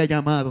que lo había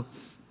llamado.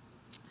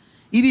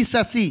 Y dice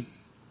así,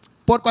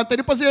 por cuanto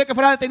era imposible que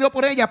fuera detenido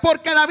por ella,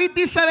 porque David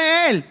dice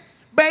de él,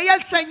 veía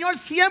al Señor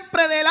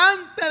siempre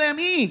delante de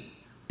mí,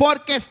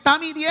 porque está a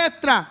mi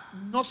diestra,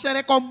 no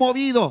seré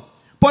conmovido.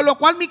 Por lo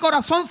cual mi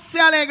corazón se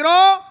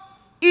alegró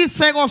y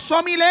se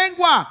gozó mi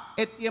lengua.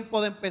 Es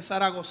tiempo de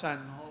empezar a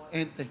gozarnos,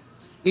 gente.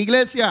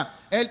 Iglesia,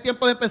 es el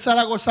tiempo de empezar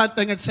a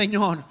gozarte en el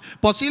Señor.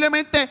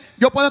 Posiblemente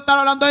yo puedo estar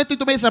hablando de esto y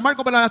tú me dices,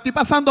 Marco, pero la estoy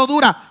pasando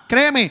dura.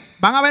 Créeme,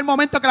 van a haber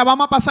momentos que la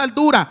vamos a pasar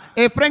dura.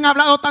 Efraín ha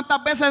hablado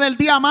tantas veces del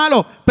día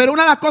malo, pero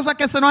una de las cosas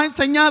que se nos ha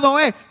enseñado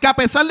es que a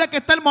pesar de que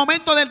está el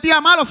momento del día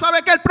malo,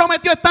 ¿sabe que Él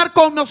prometió estar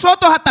con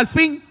nosotros hasta el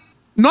fin?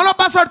 No nos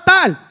va a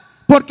soltar,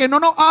 porque no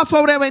nos ha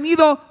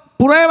sobrevenido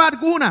prueba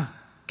alguna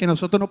que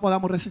nosotros no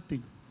podamos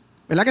resistir.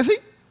 ¿Verdad que sí?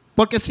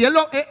 Porque si Él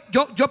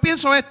yo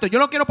pienso esto, yo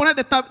lo quiero poner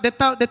de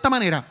esta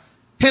manera.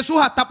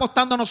 Jesús está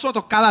apostando a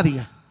nosotros cada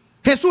día.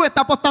 Jesús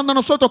está apostando a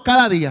nosotros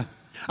cada día.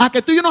 A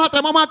que tú y yo nos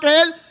atrevamos a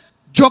creer.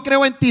 Yo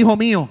creo en ti, hijo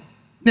mío.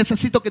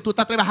 Necesito que tú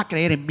te atrevas a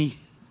creer en mí.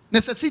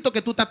 Necesito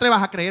que tú te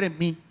atrevas a creer en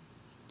mí.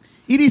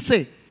 Y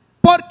dice,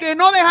 porque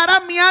no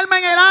dejarás mi alma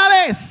en el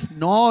Hades.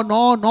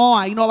 No,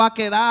 ahí no va a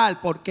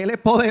quedar, porque Él es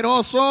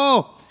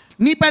poderoso.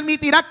 Ni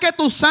permitirás que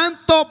tu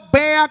santo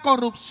vea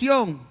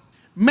corrupción.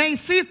 Me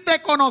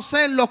hiciste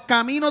conocer los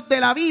caminos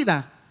de la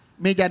vida.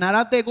 Me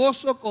llenarás de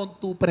gozo con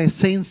tu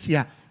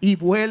presencia. Y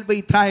vuelve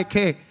y trae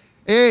 ¿qué?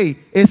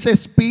 Ese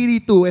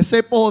espíritu,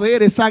 ese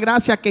poder, esa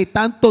gracia que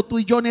tanto tú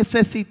y yo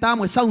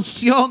necesitamos. Esa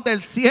unción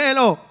del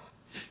cielo.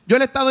 Yo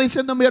le he estado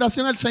diciendo en mi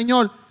oración al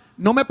Señor,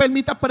 no me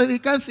permitas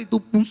predicar si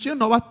tu unción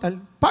no va a estar.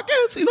 ¿Para qué?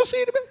 Si no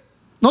sirve.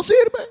 No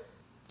sirve.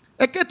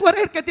 Es que tú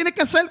eres el que tiene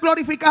que ser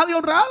glorificado y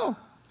honrado.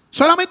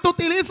 Solamente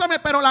utilízame,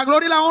 pero la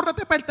gloria y la honra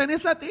te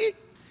pertenece a ti.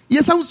 Y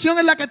esa unción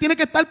es la que tiene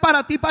que estar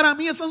para ti, para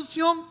mí. Esa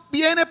unción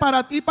viene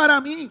para ti, para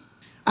mí.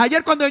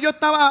 Ayer cuando yo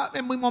estaba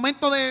en mi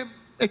momento de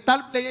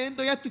estar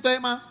leyendo y esto y todo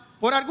demás,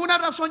 por alguna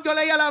razón yo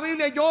leía la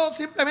Biblia y yo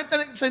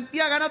simplemente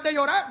sentía ganas de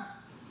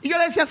llorar. Y yo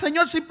le decía,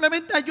 Señor,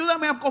 simplemente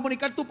ayúdame a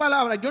comunicar tu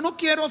palabra. Yo no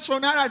quiero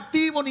sonar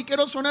altivo, ni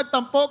quiero sonar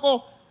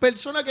tampoco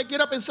persona que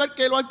quiera pensar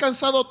que lo ha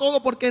alcanzado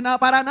todo, porque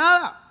para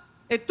nada.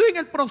 Estoy en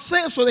el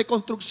proceso de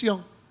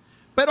construcción.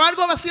 Pero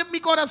algo vacío en mi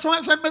corazón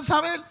hacerme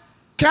saber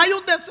que hay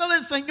un deseo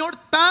del Señor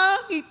tan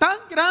y tan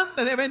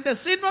grande de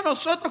bendecirnos a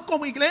nosotros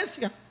como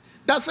iglesia,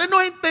 de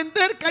hacernos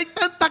entender que hay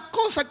tantas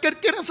cosas que Él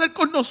quiere hacer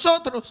con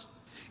nosotros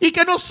y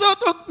que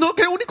nosotros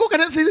que lo único que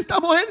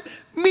necesitamos es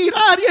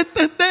mirar y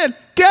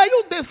entender que hay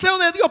un deseo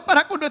de Dios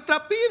para con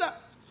nuestras vidas.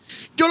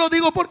 Yo lo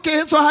digo porque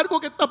eso es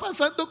algo que está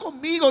pasando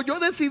conmigo. Yo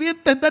decidí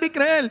entender y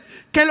creer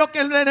que lo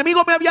que el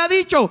enemigo me había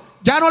dicho,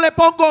 ya no le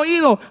pongo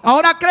oído.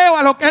 Ahora creo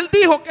a lo que Él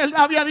dijo que Él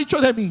había dicho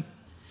de mí.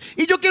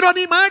 Y yo quiero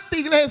animarte,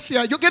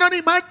 iglesia. Yo quiero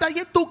animarte ahí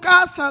en tu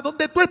casa,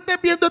 donde tú estés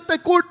viendo este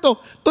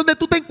culto, donde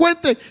tú te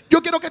encuentres. Yo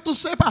quiero que tú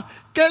sepas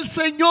que el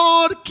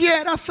Señor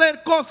quiere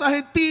hacer cosas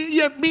en ti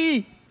y en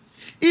mí.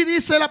 Y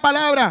dice la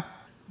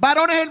palabra,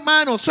 varones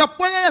hermanos, se os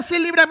puede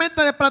decir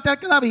libremente del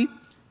patriarca David,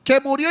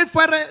 que murió y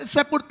fue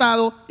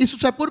sepultado, y su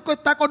sepulcro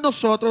está con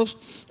nosotros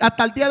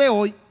hasta el día de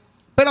hoy.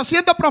 Pero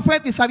siendo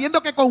profeta y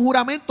sabiendo que con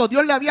juramento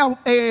Dios le había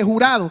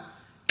jurado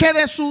que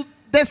de su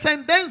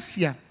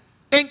descendencia,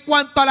 en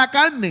cuanto a la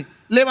carne,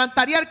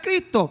 levantaría al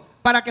Cristo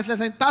para que se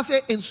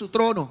sentase en su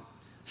trono.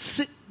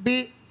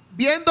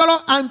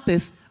 Viéndolo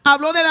antes,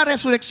 habló de la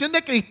resurrección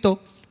de Cristo,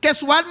 que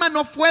su alma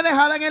no fue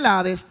dejada en el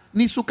Hades,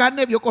 ni su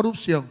carne vio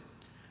corrupción.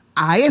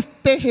 A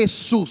este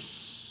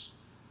Jesús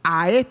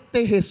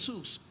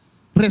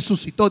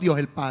resucitó Dios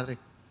el Padre.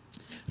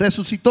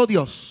 Resucitó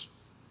Dios,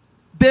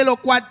 de lo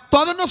cual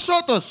todos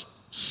nosotros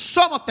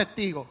somos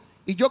testigos.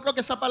 Y yo creo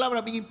que esa palabra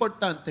es bien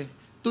importante.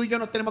 Tú y yo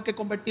nos tenemos que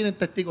convertir en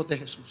testigos de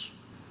Jesús.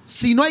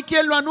 Si no hay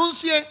quien lo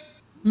anuncie,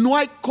 no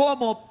hay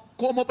cómo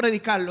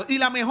predicarlo. Y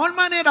la mejor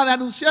manera de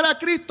anunciar a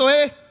Cristo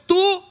es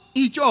tú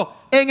y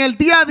yo, en el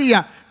día a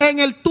día, en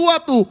el tú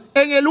a tú,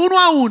 en el uno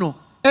a uno,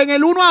 en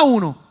el uno a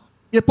uno.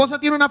 Mi esposa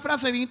tiene una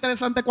frase bien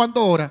interesante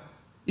cuando ora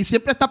y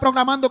siempre está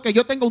proclamando que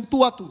yo tengo un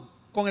tú a tú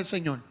con el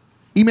Señor.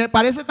 Y me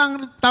parece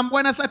tan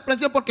buena esa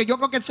expresión, porque yo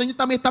creo que el Señor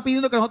también está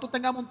pidiendo que nosotros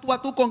tengamos un tú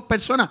a tú con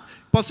personas.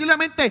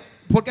 Posiblemente,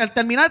 porque al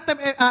terminar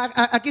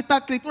aquí esta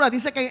escritura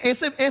dice que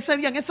ese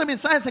día, en ese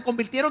mensaje, se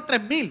convirtieron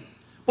 3,000.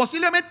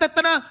 Posiblemente,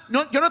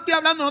 yo no estoy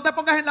hablando, no te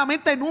pongas en la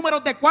mente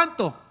números de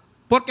cuántos,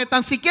 porque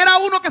tan siquiera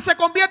uno que se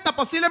convierta,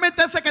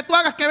 posiblemente ese que tú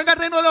hagas que venga al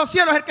reino de los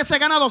cielos es el que se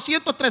gana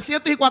 200,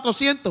 300 y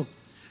 400.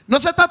 No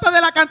se trata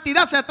de la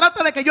cantidad, se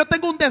trata de que yo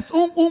tengo un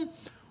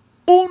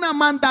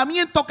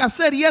mandamiento que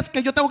hacer, y es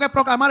que yo tengo que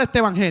proclamar este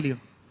evangelio.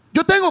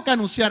 Yo tengo que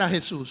anunciar a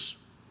Jesús.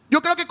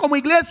 Yo creo que como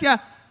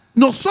iglesia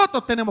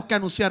nosotros tenemos que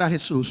anunciar a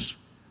Jesús.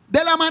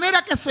 De la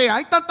manera que sea,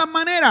 hay tantas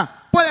maneras.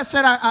 Puede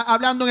ser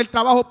hablando en el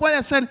trabajo,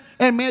 puede ser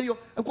en medio,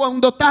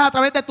 cuando estás a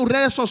través de tus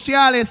redes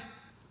sociales.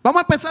 Vamos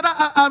a empezar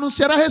a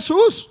anunciar a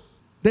Jesús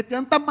de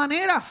tantas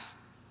maneras,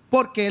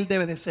 porque Él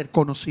debe de ser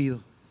conocido.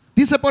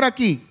 Dice por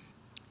aquí,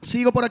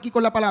 sigo por aquí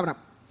con la palabra.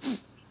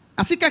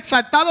 Así que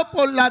exaltado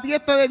por la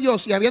diestra de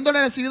Dios y habiéndole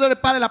recibido del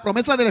Padre la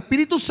promesa del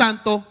Espíritu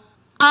Santo,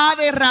 ha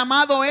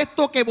derramado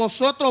esto que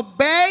vosotros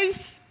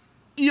veis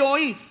y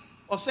oís.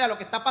 O sea, lo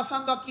que está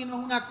pasando aquí no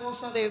es una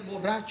cosa de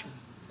borracho.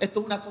 Esto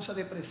es una cosa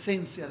de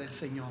presencia del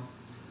Señor.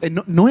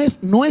 No es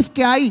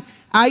que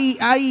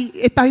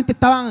esta gente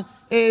estaban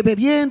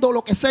bebiendo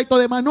lo que sea y todo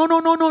demás.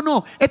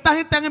 No. Esta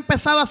gente han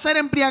empezado a ser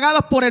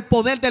embriagados por el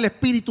poder del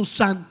Espíritu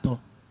Santo,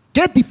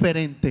 que es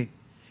diferente.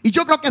 Y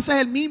yo creo que ese es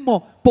el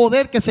mismo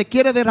poder que se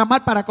quiere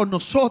derramar para con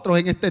nosotros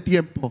en este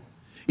tiempo.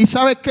 ¿Y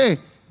sabes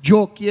qué?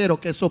 Yo quiero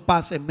que eso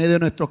pase en medio de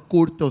nuestros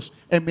cultos,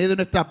 en medio de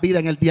nuestras vidas,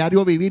 en el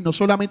diario vivir, no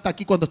solamente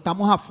aquí, cuando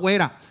estamos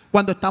afuera,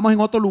 cuando estamos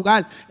en otro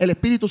lugar. El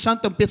Espíritu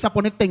Santo empieza a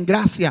ponerte en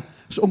gracia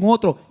con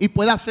otro y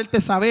pueda hacerte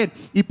saber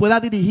y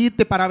pueda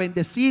dirigirte para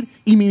bendecir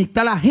y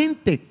ministrar a la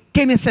gente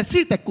que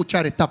necesita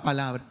escuchar esta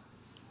palabra.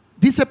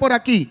 Dice por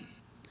aquí,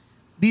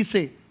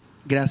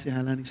 gracias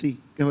Alani, sí,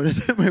 que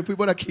me fui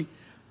por aquí.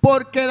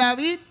 Porque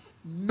David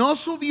no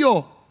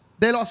subió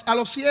a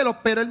los cielos,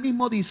 pero él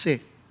mismo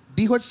dice: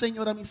 dijo el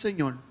Señor a mi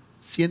Señor,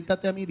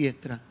 siéntate a mi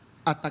diestra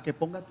hasta que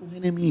ponga a tus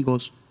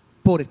enemigos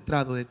por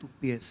estrado de tus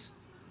pies.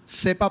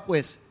 Sepa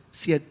pues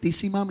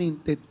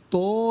ciertísimamente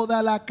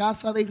toda la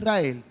casa de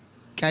Israel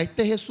que a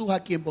este Jesús a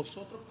quien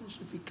vosotros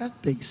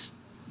crucificasteis,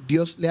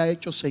 Dios le ha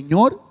hecho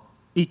Señor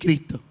y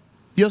Cristo.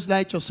 Dios le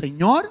ha hecho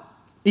Señor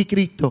y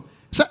Cristo.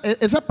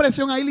 Esa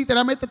expresión ahí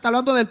literalmente está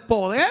hablando del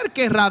poder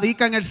que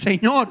radica en el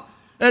Señor,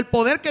 el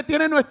poder que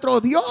tiene nuestro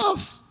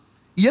Dios.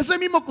 Y ese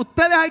mismo que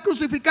ustedes ahí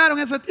crucificaron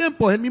en ese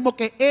tiempo es el mismo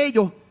que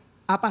ellos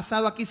ha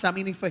pasado aquí, se ha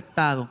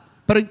manifestado.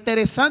 Pero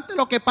interesante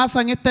lo que pasa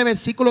en este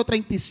versículo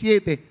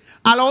 37.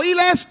 Al oír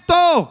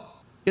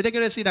esto, yo te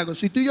quiero decir algo.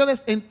 Si tú y yo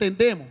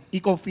entendemos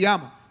y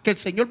confiamos que el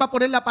Señor va a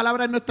poner la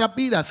palabra en nuestras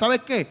vidas,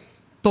 ¿sabes qué?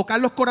 Tocar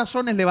los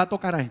corazones le va a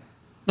tocar a Él.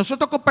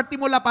 Nosotros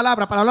compartimos la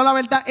palabra. Para hablar la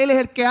verdad, Él es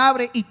el que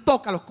abre y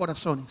toca los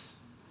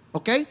corazones.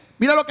 ¿Ok?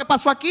 Mira lo que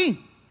pasó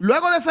aquí.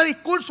 Luego de ese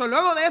discurso,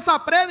 luego de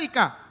esa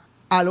prédica,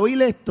 al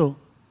oír esto,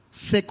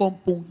 se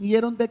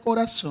compungieron de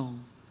corazón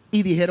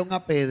y dijeron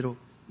a Pedro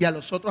y a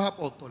los otros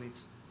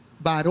apóstoles: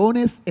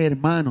 varones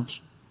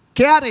hermanos,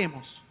 ¿qué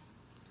haremos?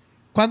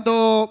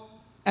 Cuando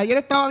ayer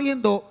estaba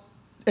viendo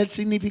el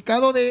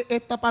significado de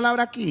esta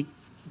palabra aquí,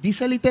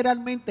 dice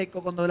literalmente que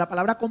cuando la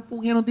palabra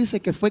compungieron, dice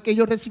que fue que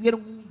ellos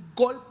recibieron un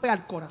golpe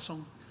al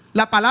corazón.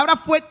 La palabra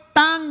fue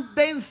tan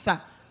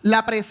densa,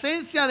 la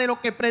presencia de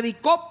lo que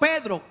predicó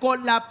Pedro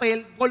con la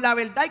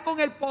verdad y con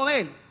el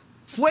poder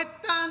fue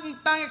tan y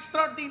tan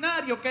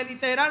extraordinario que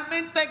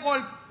literalmente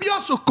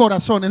golpeó sus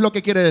corazones, lo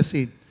que quiere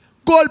decir.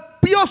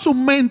 Golpeó sus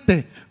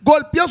mentes,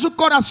 golpeó sus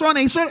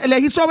corazones,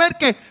 les hizo ver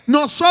que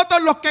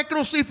nosotros los que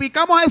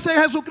crucificamos a ese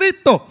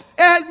Jesucristo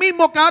es el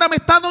mismo que ahora me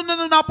está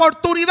dando una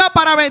oportunidad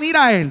para venir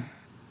a Él.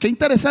 Qué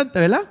interesante,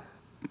 ¿verdad?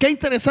 Qué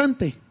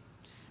interesante.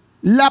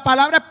 La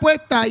palabra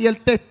expuesta y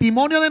el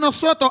testimonio de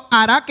nosotros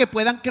hará que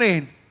puedan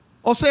creer.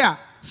 O sea,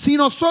 si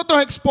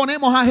nosotros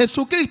exponemos a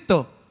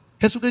Jesucristo,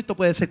 Jesucristo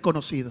puede ser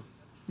conocido.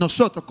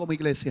 Nosotros como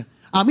iglesia.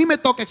 A mí me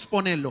toca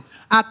exponerlo.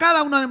 A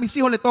cada uno de mis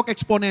hijos le toca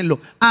exponerlo.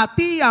 A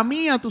ti, a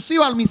mí, a tus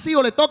hijos, a mis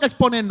hijos le toca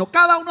exponerlo.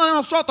 Cada uno de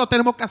nosotros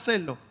tenemos que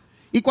hacerlo.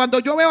 Y cuando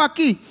yo veo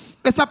aquí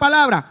esa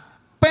palabra,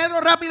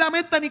 Pedro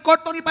rápidamente, ni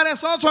corto ni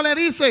perezoso, le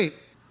dice,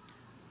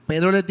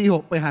 Pedro les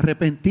dijo: pues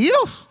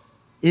arrepentíos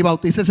y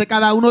bautícese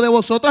cada uno de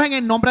vosotros en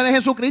el nombre de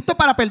Jesucristo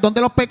para perdón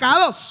de los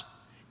pecados,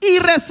 y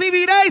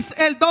recibiréis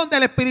el don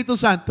del Espíritu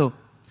Santo.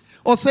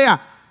 O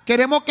sea,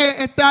 queremos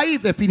que esté ahí.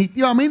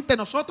 Definitivamente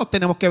nosotros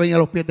tenemos que venir a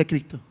los pies de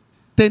Cristo.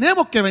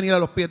 Tenemos que venir a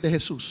los pies de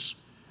Jesús.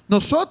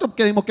 Nosotros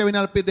tenemos que venir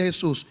a los pies de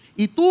Jesús.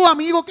 Y tú,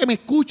 amigo que me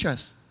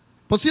escuchas,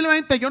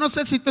 posiblemente, yo no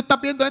sé si tú estás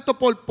viendo esto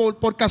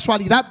por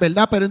casualidad,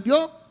 ¿verdad? Pero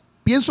yo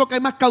pienso que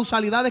hay más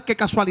causalidades que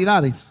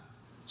casualidades.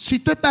 Si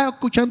tú estás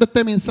escuchando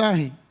este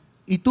mensaje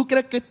y tú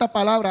crees que esta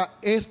palabra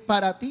es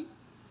para ti,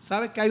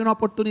 sabes que hay una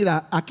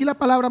oportunidad. Aquí la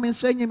palabra me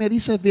enseña y me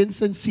dice bien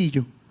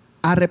sencillo: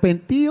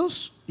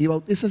 arrepentíos y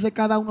bautícese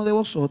cada uno de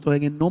vosotros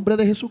en el nombre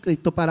de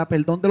Jesucristo para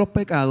perdón de los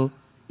pecados,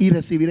 y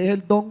recibiréis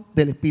el don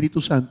del Espíritu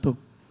Santo.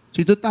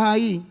 Si tú estás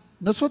ahí,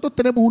 nosotros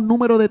tenemos un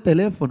número de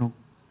teléfono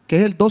que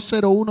es el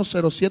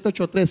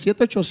 201-0783,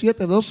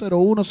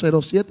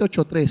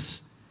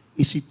 787-201-0783.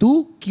 Y si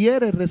tú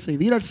quieres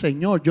recibir al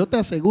Señor, yo te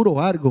aseguro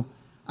algo: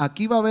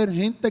 aquí va a haber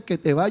gente que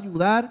te va a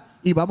ayudar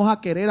y vamos a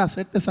querer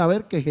hacerte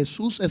saber que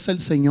Jesús es el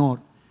Señor.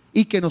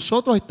 Y que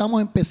nosotros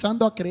estamos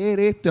empezando a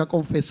creer esto, a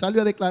confesarlo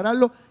y a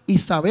declararlo, y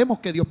sabemos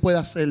que Dios puede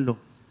hacerlo.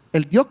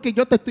 El Dios que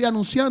yo te estoy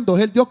anunciando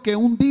es el Dios que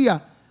un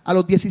día, a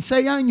los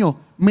 16 años,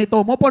 me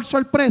tomó por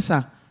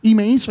sorpresa y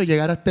me hizo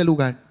llegar a este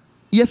lugar.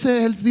 Y ese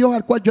es el Dios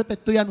al cual yo te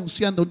estoy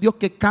anunciando. Un Dios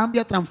que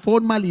cambia,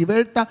 transforma,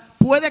 liberta,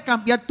 puede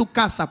cambiar tu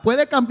casa,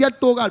 puede cambiar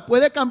tu hogar,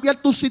 puede cambiar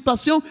tu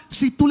situación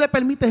si tú le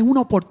permites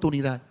una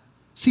oportunidad.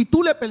 Si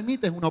tú le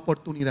permites una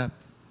oportunidad.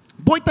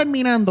 Voy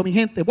terminando, mi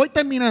gente, voy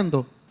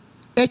terminando.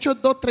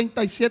 Hechos 2,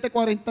 37,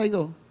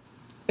 42.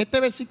 Este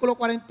versículo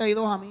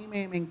 42 a mí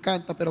me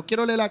encanta, pero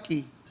quiero leer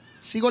aquí.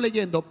 Sigo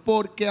leyendo.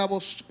 Porque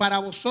para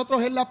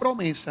vosotros es la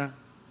promesa,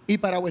 y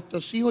para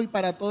vuestros hijos y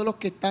para todos los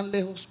que están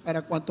lejos,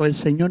 para cuantos el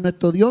Señor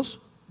nuestro Dios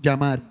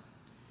llamar.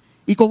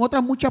 Y con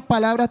otras muchas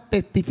palabras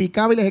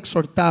testificaba y les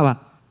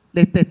exhortaba.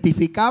 Les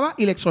testificaba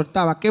y les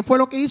exhortaba. ¿Qué fue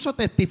lo que hizo?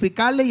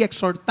 Testificarles y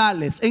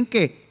exhortarles. ¿En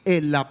qué?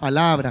 En la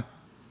palabra.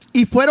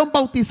 Y fueron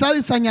bautizados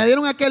y se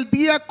añadieron aquel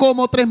día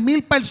como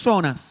 3,000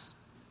 personas.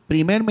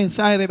 Primer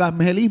mensaje de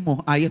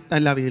evangelismo. Ahí está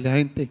en la Biblia,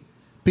 gente.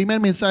 Primer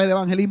mensaje de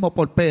evangelismo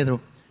por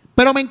Pedro.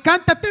 Pero me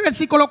encanta este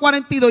versículo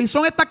 42. Y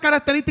son estas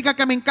características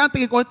que me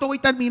encantan. Y con esto voy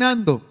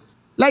terminando.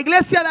 La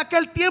iglesia de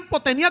aquel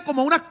tiempo tenía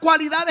como unas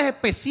cualidades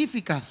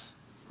específicas.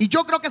 Y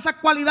yo creo que esas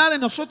cualidades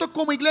nosotros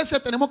como iglesia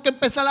tenemos que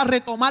empezar a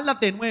retomarlas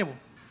de nuevo.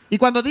 Y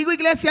cuando digo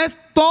iglesia es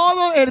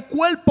todo el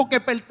cuerpo que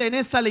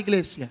pertenece a la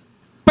iglesia.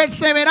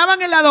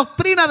 Perseveraban en la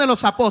doctrina de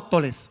los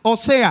apóstoles. O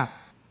sea,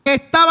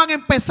 estaban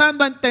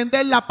empezando a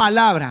entender la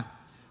palabra.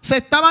 Se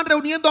estaban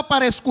reuniendo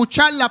para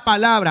escuchar la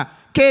palabra.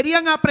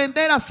 Querían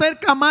aprender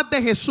acerca más de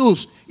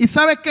Jesús. Y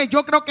 ¿sabes qué?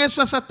 Yo creo que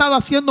eso se ha estado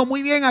haciendo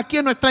muy bien aquí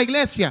en nuestra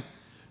iglesia.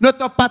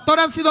 Nuestros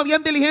pastores han sido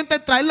bien diligentes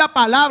en traer la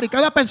palabra. Y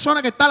cada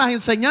persona que está en las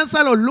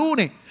enseñanzas los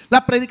lunes,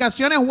 las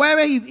predicaciones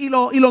jueves y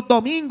los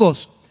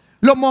domingos,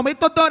 los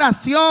momentos de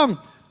oración,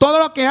 todo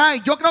lo que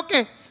hay. Yo creo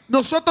que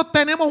nosotros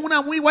tenemos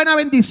una muy buena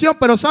bendición,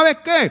 pero ¿sabes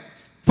qué?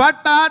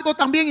 Falta algo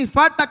también y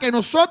falta que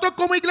nosotros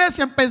como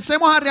iglesia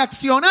empecemos a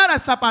reaccionar a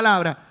esa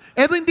palabra.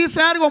 Edwin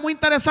dice algo muy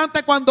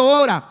interesante cuando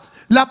ora.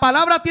 La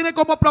palabra tiene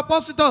como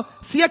propósito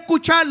sí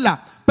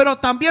escucharla, pero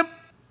también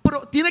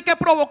tiene que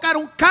provocar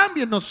un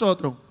cambio en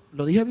nosotros.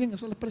 ¿Lo dije bien?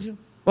 ¿Esa es la expresión?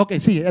 Ok,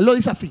 sí, él lo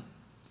dice así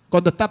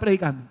cuando está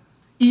predicando.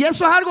 Y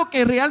eso es algo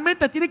que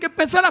realmente tiene que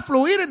empezar a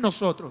fluir en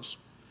nosotros.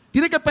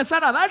 Tiene que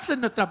empezar a darse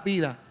en nuestras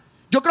vidas.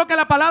 Yo creo que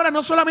la palabra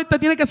no solamente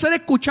tiene que ser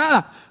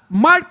escuchada.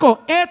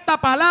 Marco, esta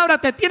palabra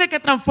te tiene que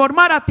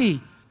transformar a ti.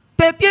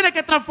 Te tiene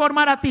que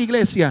transformar a ti,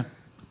 iglesia.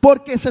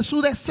 Porque ese es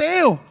su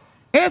deseo.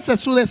 Ese es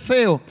su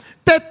deseo.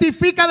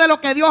 Testifica de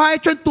lo que Dios ha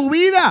hecho en tu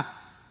vida.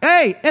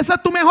 Hey, esa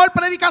es tu mejor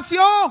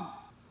predicación.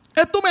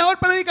 Es tu mejor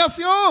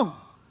predicación.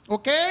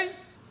 ¿Ok?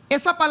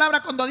 Esa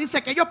palabra cuando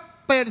dice que ellos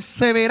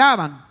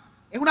perseveraban.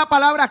 Es una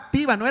palabra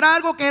activa, no era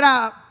algo que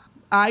era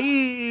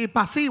ahí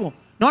pasivo.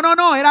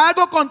 No, era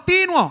algo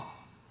continuo.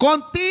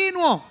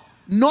 Continuo.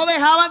 No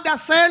dejaban de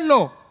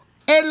hacerlo.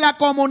 En la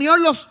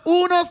comunión los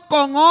unos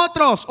con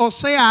otros. O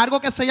sea, algo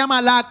que se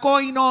llama la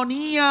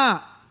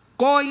coinonía.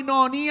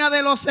 Coinonía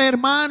de los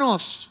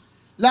hermanos.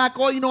 La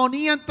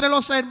coinonía entre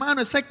los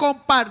hermanos. Ese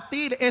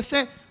compartir,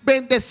 ese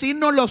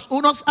bendecirnos los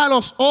unos a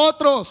los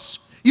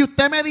otros. Y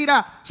usted me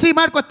dirá, sí,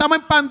 Marco, estamos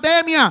en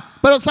pandemia,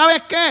 pero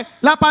 ¿sabes qué?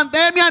 La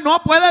pandemia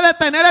no puede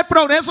detener el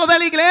progreso de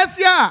la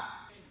iglesia.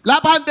 La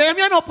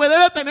pandemia no puede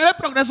detener el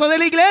progreso de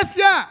la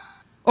iglesia.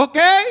 ¿Ok?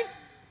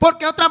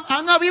 Porque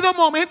han habido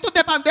momentos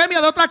de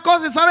pandemia de otras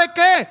cosas, ¿sabes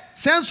qué?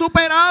 Se han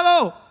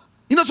superado.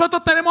 Y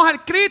nosotros tenemos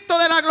al Cristo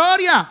de la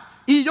gloria.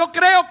 Y yo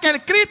creo que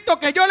el Cristo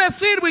que yo le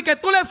sirvo y que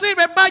tú le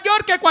sirves es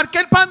mayor que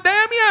cualquier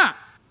pandemia.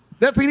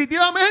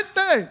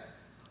 Definitivamente.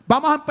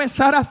 Vamos a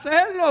empezar a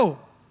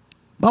hacerlo.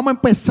 Vamos a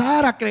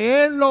empezar a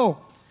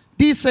creerlo.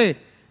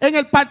 Dice, en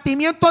el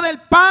partimiento del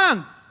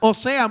pan. O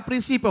sea, un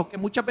principio que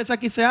muchas veces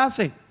aquí se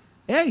hace.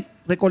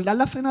 Recordar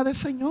la cena del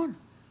Señor.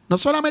 No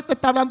solamente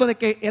está hablando de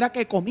que era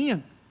que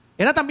comían.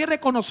 Era también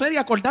reconocer y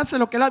acordarse de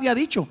lo que Él había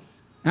dicho.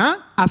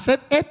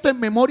 Hacer esto en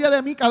memoria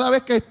de mí cada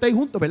vez que estéis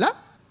juntos, ¿verdad?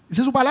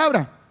 Dice su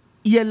palabra.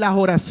 Y en las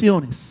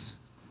oraciones.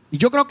 Y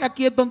yo creo que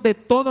aquí es donde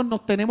todos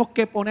nos tenemos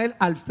que poner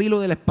al filo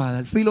de la espada,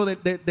 al filo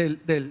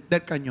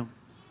del cañón.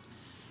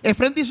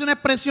 Efraín dice una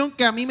expresión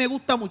que a mí me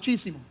gusta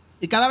muchísimo.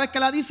 Y cada vez que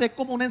la dice es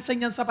como una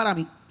enseñanza para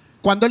mí.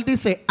 Cuando él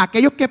dice,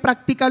 aquellos que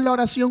practican la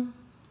oración,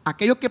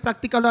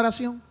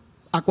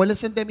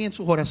 acuérdense de mí en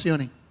sus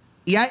oraciones.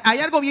 Y hay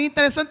algo bien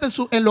interesante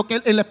en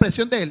la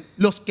expresión de él,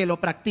 los que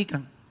lo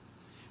practican.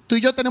 Tú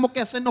y yo tenemos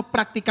que hacernos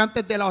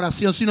practicantes de la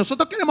oración. Si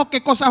nosotros queremos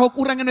que cosas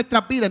ocurran en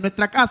nuestras vidas, en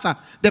nuestra casa,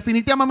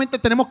 definitivamente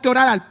tenemos que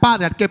orar al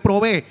Padre, al que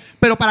provee.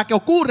 Pero para que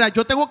ocurra,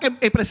 yo tengo que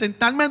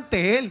presentarme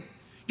ante Él.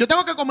 Yo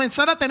tengo que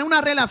comenzar a tener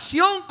una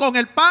relación con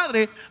el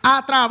Padre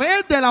a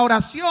través de la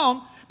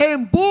oración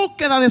en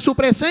búsqueda de su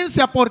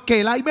presencia,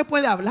 porque Él ahí me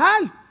puede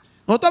hablar.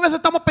 Nosotros a veces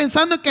estamos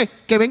pensando en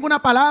que venga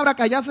una palabra,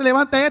 que allá se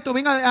levante esto,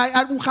 venga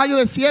algún rayo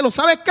del cielo.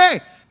 ¿Sabes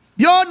qué?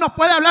 Dios nos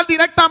puede hablar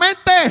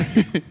directamente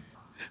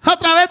a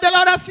través de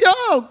la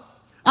oración,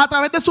 a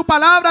través de su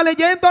palabra,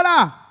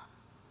 leyéndola.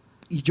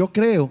 Y yo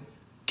creo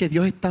que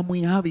Dios está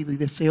muy ávido y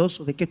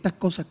deseoso de que estas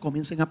cosas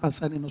comiencen a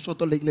pasar en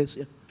nosotros, la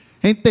iglesia.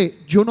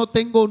 Gente, yo no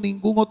tengo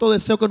ningún otro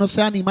deseo que no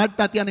sea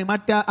animarte a ti,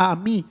 animarte a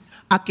mí,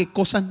 a que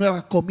cosas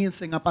nuevas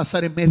comiencen a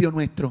pasar en medio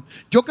nuestro.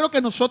 Yo creo que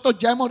nosotros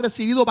ya hemos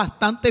recibido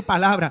bastante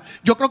palabra.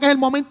 Yo creo que es el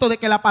momento de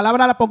que la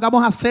palabra la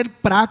pongamos a hacer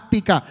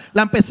práctica,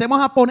 la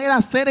empecemos a poner a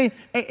hacer,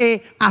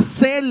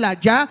 hacerla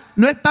ya.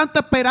 No es tanto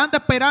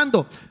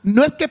esperando.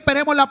 No es que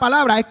esperemos la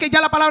palabra, es que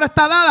ya la palabra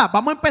está dada.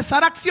 Vamos a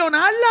empezar a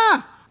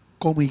accionarla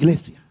como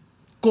iglesia.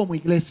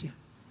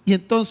 Y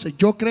entonces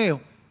yo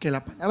creo que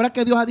la palabra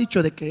que Dios ha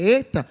dicho de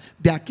que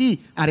de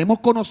aquí haremos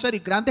conocer y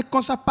grandes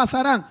cosas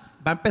pasarán,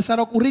 va a empezar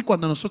a ocurrir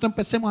cuando nosotros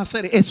empecemos a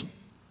hacer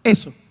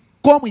eso,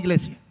 como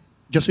iglesia.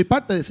 Yo soy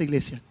parte de esa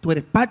iglesia, tú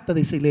eres parte de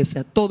esa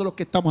iglesia, todos los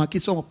que estamos aquí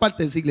somos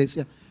parte de esa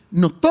iglesia.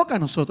 Nos toca a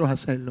nosotros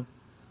hacerlo.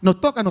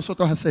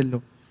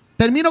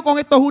 Termino con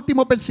estos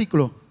últimos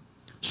versículos.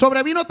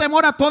 Sobrevino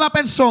temor a toda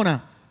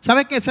persona.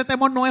 ¿Saben que ese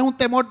temor no es un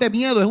temor de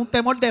miedo, es un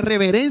temor de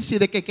reverencia y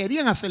de que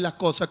querían hacer las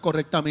cosas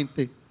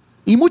correctamente?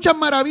 Y muchas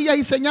maravillas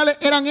y señales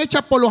eran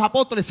hechas por los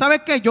apóstoles.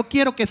 ¿Sabe qué? Yo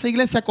quiero que esa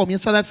iglesia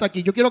comience a darse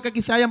aquí. Yo quiero que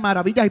aquí se hayan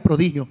maravillas y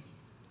prodigios.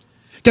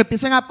 Que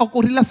empiecen a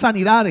ocurrir las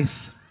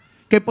sanidades.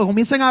 Que pues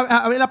comiencen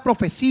a ver la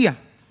profecía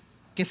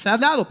que se ha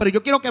dado. Pero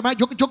yo quiero que más.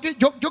 Yo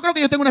creo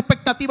que yo tengo una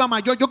expectativa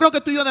mayor. Yo creo que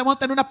tú y yo debemos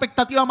tener una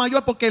expectativa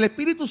mayor. Porque el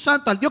Espíritu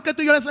Santo, al Dios que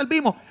tú y yo le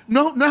servimos,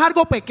 no es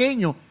algo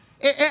pequeño.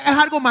 Es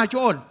algo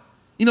mayor.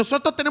 Y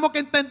nosotros tenemos que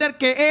entender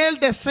que Él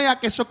desea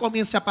que eso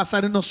comience a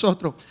pasar en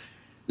nosotros.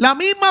 La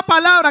misma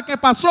palabra que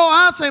pasó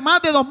hace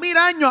más de 2000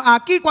 años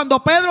aquí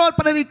cuando Pedro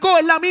predicó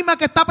es la misma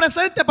que está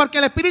presente, porque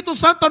el Espíritu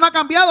Santo no ha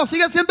cambiado,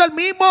 sigue siendo el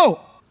mismo,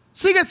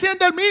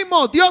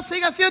 Dios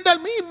sigue siendo el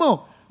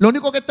mismo. Lo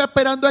único que está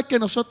esperando es que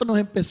nosotros nos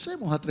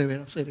empecemos a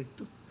atrever a hacer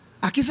esto.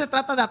 Aquí se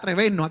trata de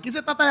atrevernos, aquí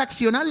se trata de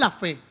accionar la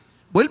fe.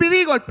 Vuelvo y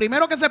digo, el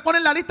primero que se pone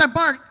en la lista es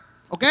Mark,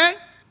 ¿ok?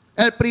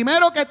 El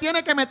primero que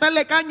tiene que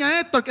meterle caña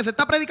a esto, el que se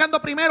está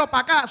predicando primero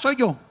para acá, soy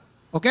yo,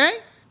 ¿ok?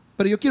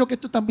 Pero yo quiero que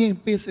esto también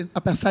empiece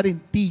a pasar en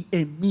ti,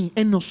 en mí,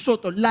 en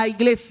nosotros, la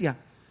iglesia.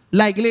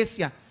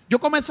 Yo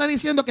comencé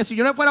diciendo que si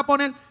yo le fuera a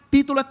poner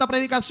título a esta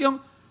predicación,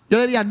 yo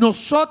le diría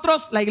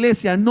nosotros la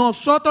iglesia,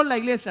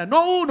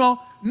 no uno,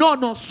 no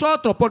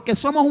nosotros, porque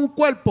somos un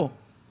cuerpo,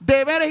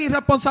 deberes y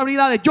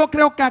responsabilidades. Yo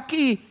creo que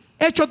aquí,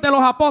 Hechos de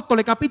los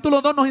Apóstoles,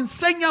 capítulo 2, nos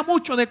enseña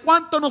mucho de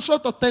cuánto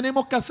nosotros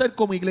tenemos que hacer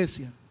como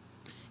iglesia.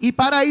 Y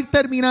para ir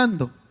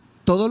terminando,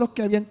 todos los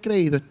que habían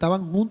creído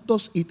estaban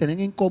juntos y tenían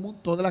en común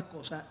todas las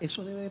cosas.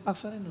 Eso debe de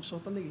pasar en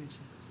nosotros, la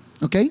iglesia.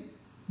 ¿Ok?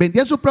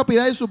 Vendían sus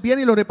propiedades y sus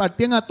bienes y los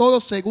repartían a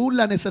todos según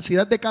la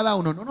necesidad de cada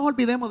uno. No nos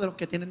olvidemos de los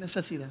que tienen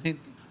necesidad,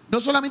 gente. No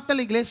solamente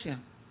la iglesia.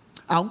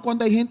 Aun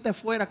cuando hay gente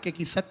afuera que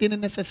quizás tiene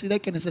necesidad y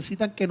que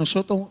necesitan que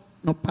nosotros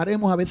nos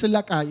paremos a veces en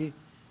la calle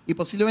y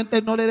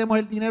posiblemente no le demos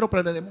el dinero,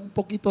 pero le demos un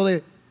poquito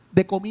de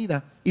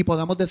comida y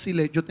podamos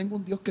decirle, yo tengo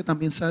un Dios que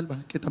también salva,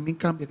 que también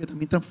cambia, que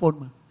también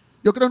transforma.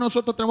 Yo creo que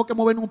nosotros tenemos que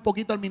movernos un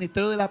poquito al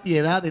ministerio de la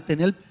piedad, de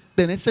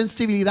tener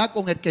sensibilidad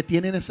con el que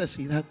tiene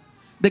necesidad.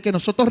 De que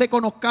nosotros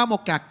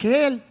reconozcamos que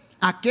aquel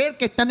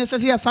que está en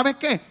necesidad, ¿sabe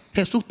qué?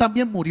 Jesús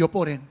también murió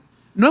por él.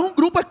 No es un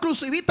grupo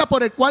exclusivista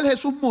por el cual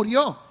Jesús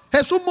murió.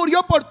 Jesús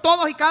murió por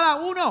todos y cada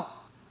uno.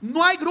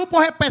 No hay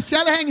grupos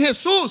especiales en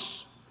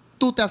Jesús.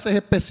 Tú te haces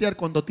especial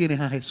cuando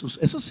tienes a Jesús.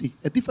 Eso sí,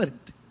 es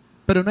diferente.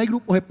 Pero no hay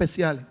grupos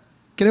especiales.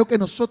 Creo que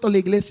nosotros, la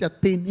iglesia,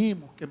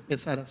 tenemos que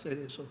empezar a hacer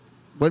eso.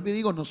 Vuelvo y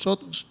digo,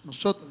 nosotros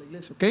la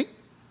iglesia, ¿ok?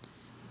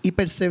 Y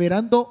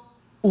perseverando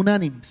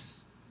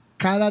unánimes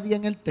cada día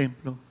en el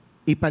templo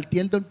y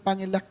partiendo el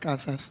pan en las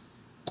casas,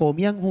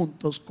 comían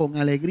juntos con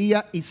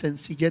alegría y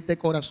sencillez de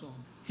corazón.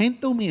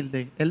 Gente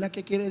humilde es la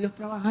que quiere Dios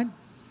trabajar.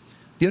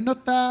 Dios no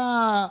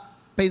está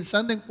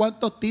pensando en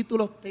cuántos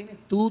títulos tienes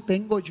tú,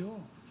 tengo yo.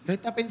 Dios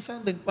está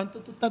pensando en cuánto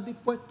tú estás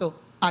dispuesto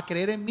a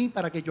creer en mí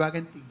para que yo haga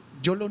en ti.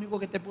 Yo lo único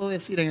que te puedo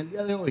decir en el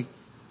día de hoy,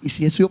 y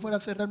si eso yo fuera a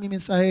cerrar mi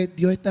mensaje,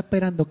 Dios está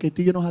esperando que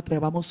tú y yo nos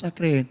atrevamos a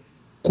creer.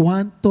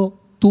 Cuánto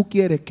tú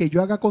quieres que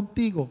yo haga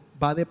contigo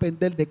va a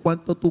depender de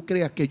cuánto tú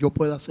creas que yo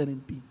puedo hacer en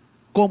ti.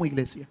 Como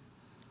iglesia,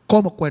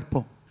 como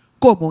cuerpo,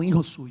 como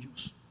hijos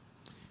suyos.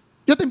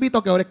 Yo te invito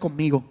a que ores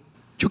conmigo.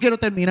 Yo quiero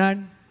terminar.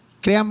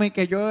 Créanme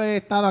que yo he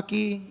estado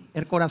aquí,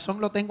 el corazón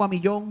lo tengo a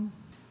millón,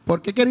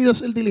 porque he querido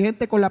ser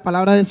diligente con la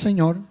palabra del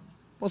Señor.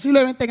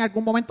 Posiblemente en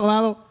algún momento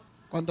dado,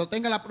 cuando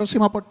tenga la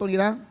próxima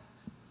oportunidad,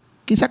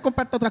 quizás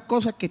comparto otras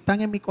cosas que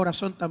están en mi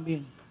corazón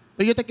también.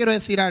 Pero yo te quiero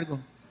decir algo.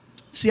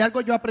 Si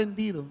algo yo he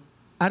aprendido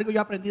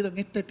en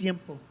este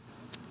tiempo,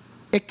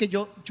 es que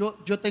yo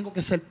tengo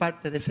que ser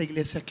parte de esa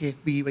iglesia que es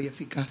viva y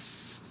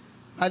eficaz.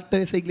 Parte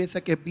de esa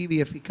iglesia que es viva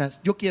y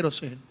eficaz. Yo quiero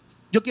ser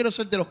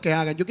de los que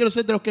hagan. Yo quiero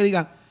ser de los que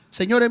digan,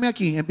 Señor, heme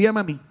aquí, envíame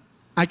a mí.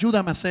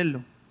 Ayúdame a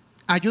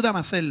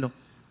hacerlo.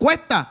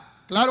 ¿Cuesta?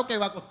 Claro que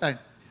va a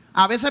costar.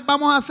 A veces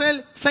vamos a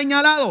ser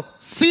señalados.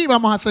 Sí,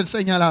 vamos a ser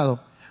señalados.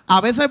 A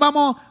veces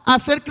vamos a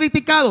ser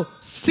criticados.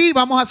 Sí,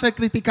 vamos a ser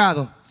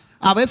criticados.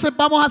 A veces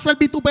vamos a ser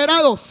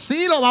vituperados.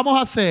 Sí, lo vamos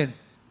a hacer.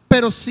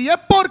 Pero si es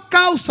por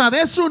causa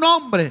de su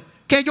nombre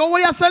que yo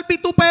voy a ser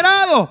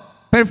vituperado,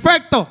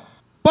 perfecto,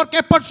 porque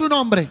es por su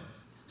nombre.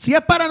 Si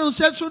es para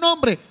anunciar su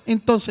nombre,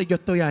 entonces yo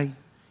estoy ahí.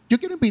 Yo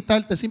quiero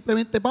invitarte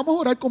simplemente, vamos a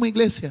orar como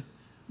iglesia.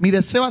 Mi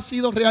deseo ha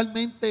sido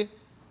realmente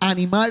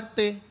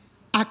animarte,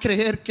 a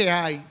creer que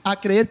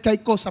hay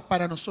cosas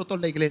para nosotros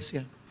la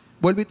iglesia.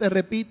 Vuelvo y te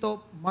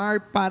repito,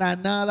 Mark para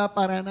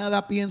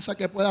nada piensa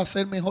que pueda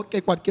ser mejor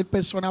que cualquier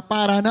persona,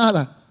 para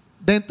nada.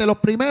 De entre los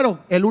primeros,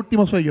 el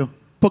último soy yo,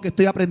 porque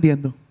estoy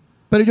aprendiendo.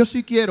 Pero yo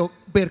sí quiero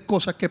ver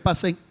cosas que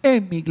pasen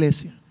en mi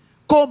iglesia,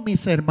 con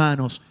mis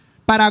hermanos,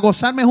 para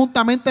gozarme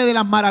juntamente de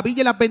las maravillas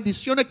y las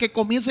bendiciones que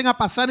comiencen a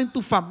pasar en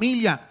tu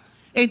familia,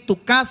 en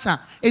tu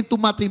casa, en tu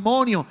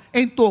matrimonio,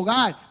 en tu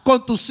hogar,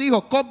 con tus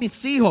hijos, con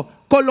mis hijos,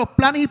 con los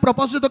planes y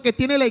propósitos que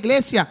tiene la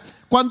iglesia.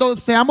 Cuando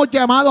seamos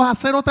llamados a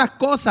hacer otras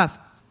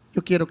cosas,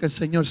 yo quiero que el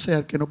Señor sea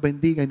el que nos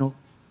bendiga y nos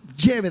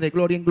lleve de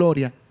gloria en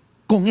gloria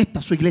con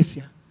esta su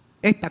iglesia,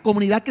 esta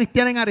comunidad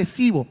cristiana en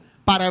Arecibo,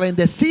 para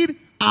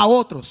bendecir a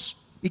otros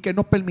y que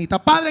nos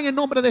permita. Padre, en el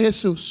nombre de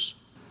Jesús,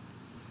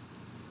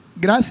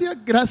 gracias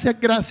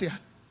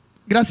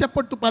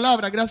por tu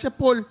palabra, gracias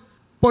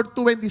por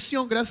tu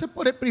bendición, gracias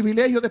por el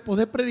privilegio de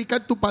poder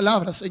predicar tu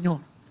palabra, Señor.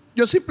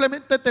 Yo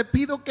simplemente te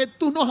pido que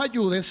tú nos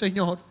ayudes,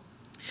 Señor.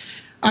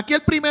 Aquí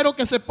el primero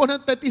que se pone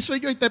ante ti soy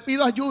yo y te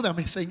pido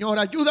ayúdame, Señor.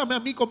 Ayúdame a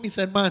mí con mis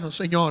hermanos,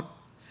 Señor.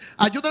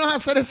 Ayúdanos a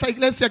hacer esa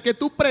iglesia que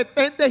tú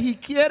pretendes y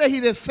quieres y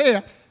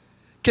deseas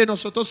que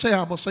nosotros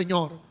seamos,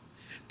 Señor.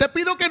 Te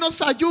pido que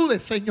nos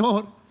ayudes,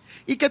 Señor,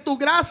 y que tu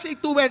gracia y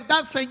tu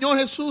verdad, Señor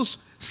Jesús,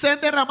 sean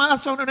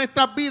derramadas sobre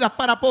nuestras vidas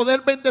para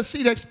poder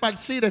bendecir y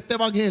esparcir este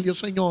evangelio,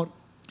 Señor.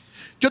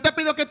 Yo te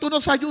pido que tú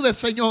nos ayudes,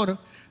 Señor.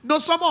 No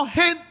somos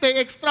gente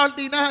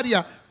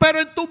extraordinaria, pero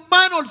en tus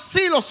manos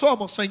sí lo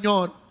somos,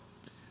 Señor.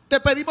 Te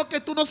pedimos que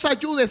tú nos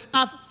ayudes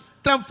a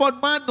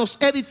transformarnos,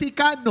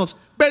 edificarnos,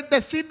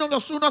 bendecirnos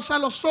los unos a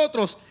los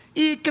otros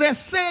y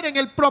crecer en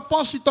el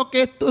propósito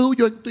que es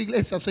tuyo en tu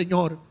iglesia,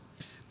 Señor.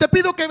 Te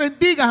pido que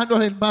bendigas a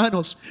los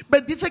hermanos.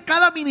 Bendice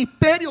cada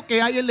ministerio que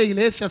hay en la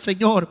iglesia,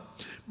 Señor.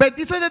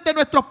 Bendice desde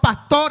nuestros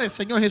pastores,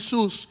 Señor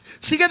Jesús.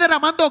 Sigue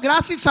derramando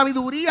gracia y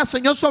sabiduría,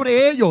 Señor,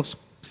 sobre ellos.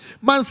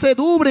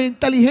 Mansedumbre,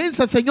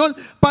 inteligencia, Señor,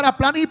 para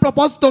planes y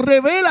propósitos.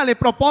 Revélale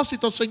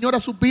propósitos, Señor, a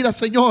sus vidas,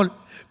 Señor.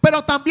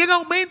 Pero también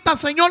aumenta,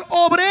 Señor,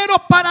 obreros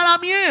para la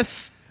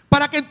mies,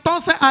 para que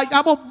entonces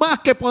hagamos más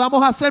que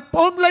podamos hacer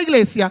por la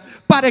iglesia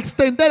para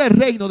extender el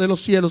reino de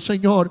los cielos,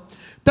 Señor.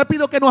 Te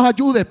pido que nos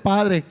ayudes,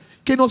 Padre,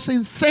 que nos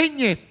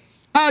enseñes.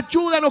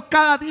 Ayúdanos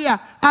cada día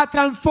a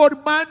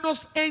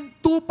transformarnos en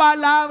tu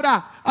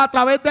palabra, a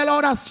través de la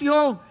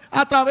oración,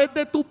 a través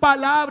de tu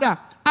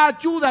palabra.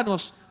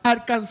 Ayúdanos a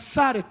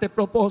alcanzar este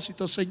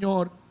propósito,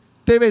 Señor.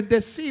 Te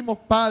bendecimos,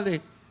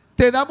 Padre.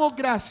 Te damos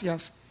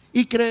gracias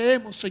y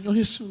creemos, Señor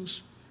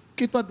Jesús,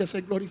 que tú has de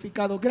ser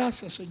glorificado.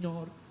 Gracias,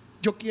 Señor.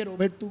 Yo quiero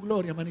ver tu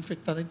gloria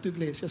manifestada en tu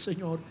iglesia,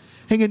 Señor.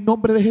 En el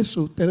nombre de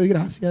Jesús te doy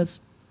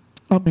gracias.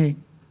 Amén.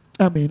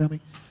 Amén,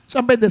 amén.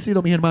 Sean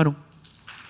bendecidos, mis hermanos.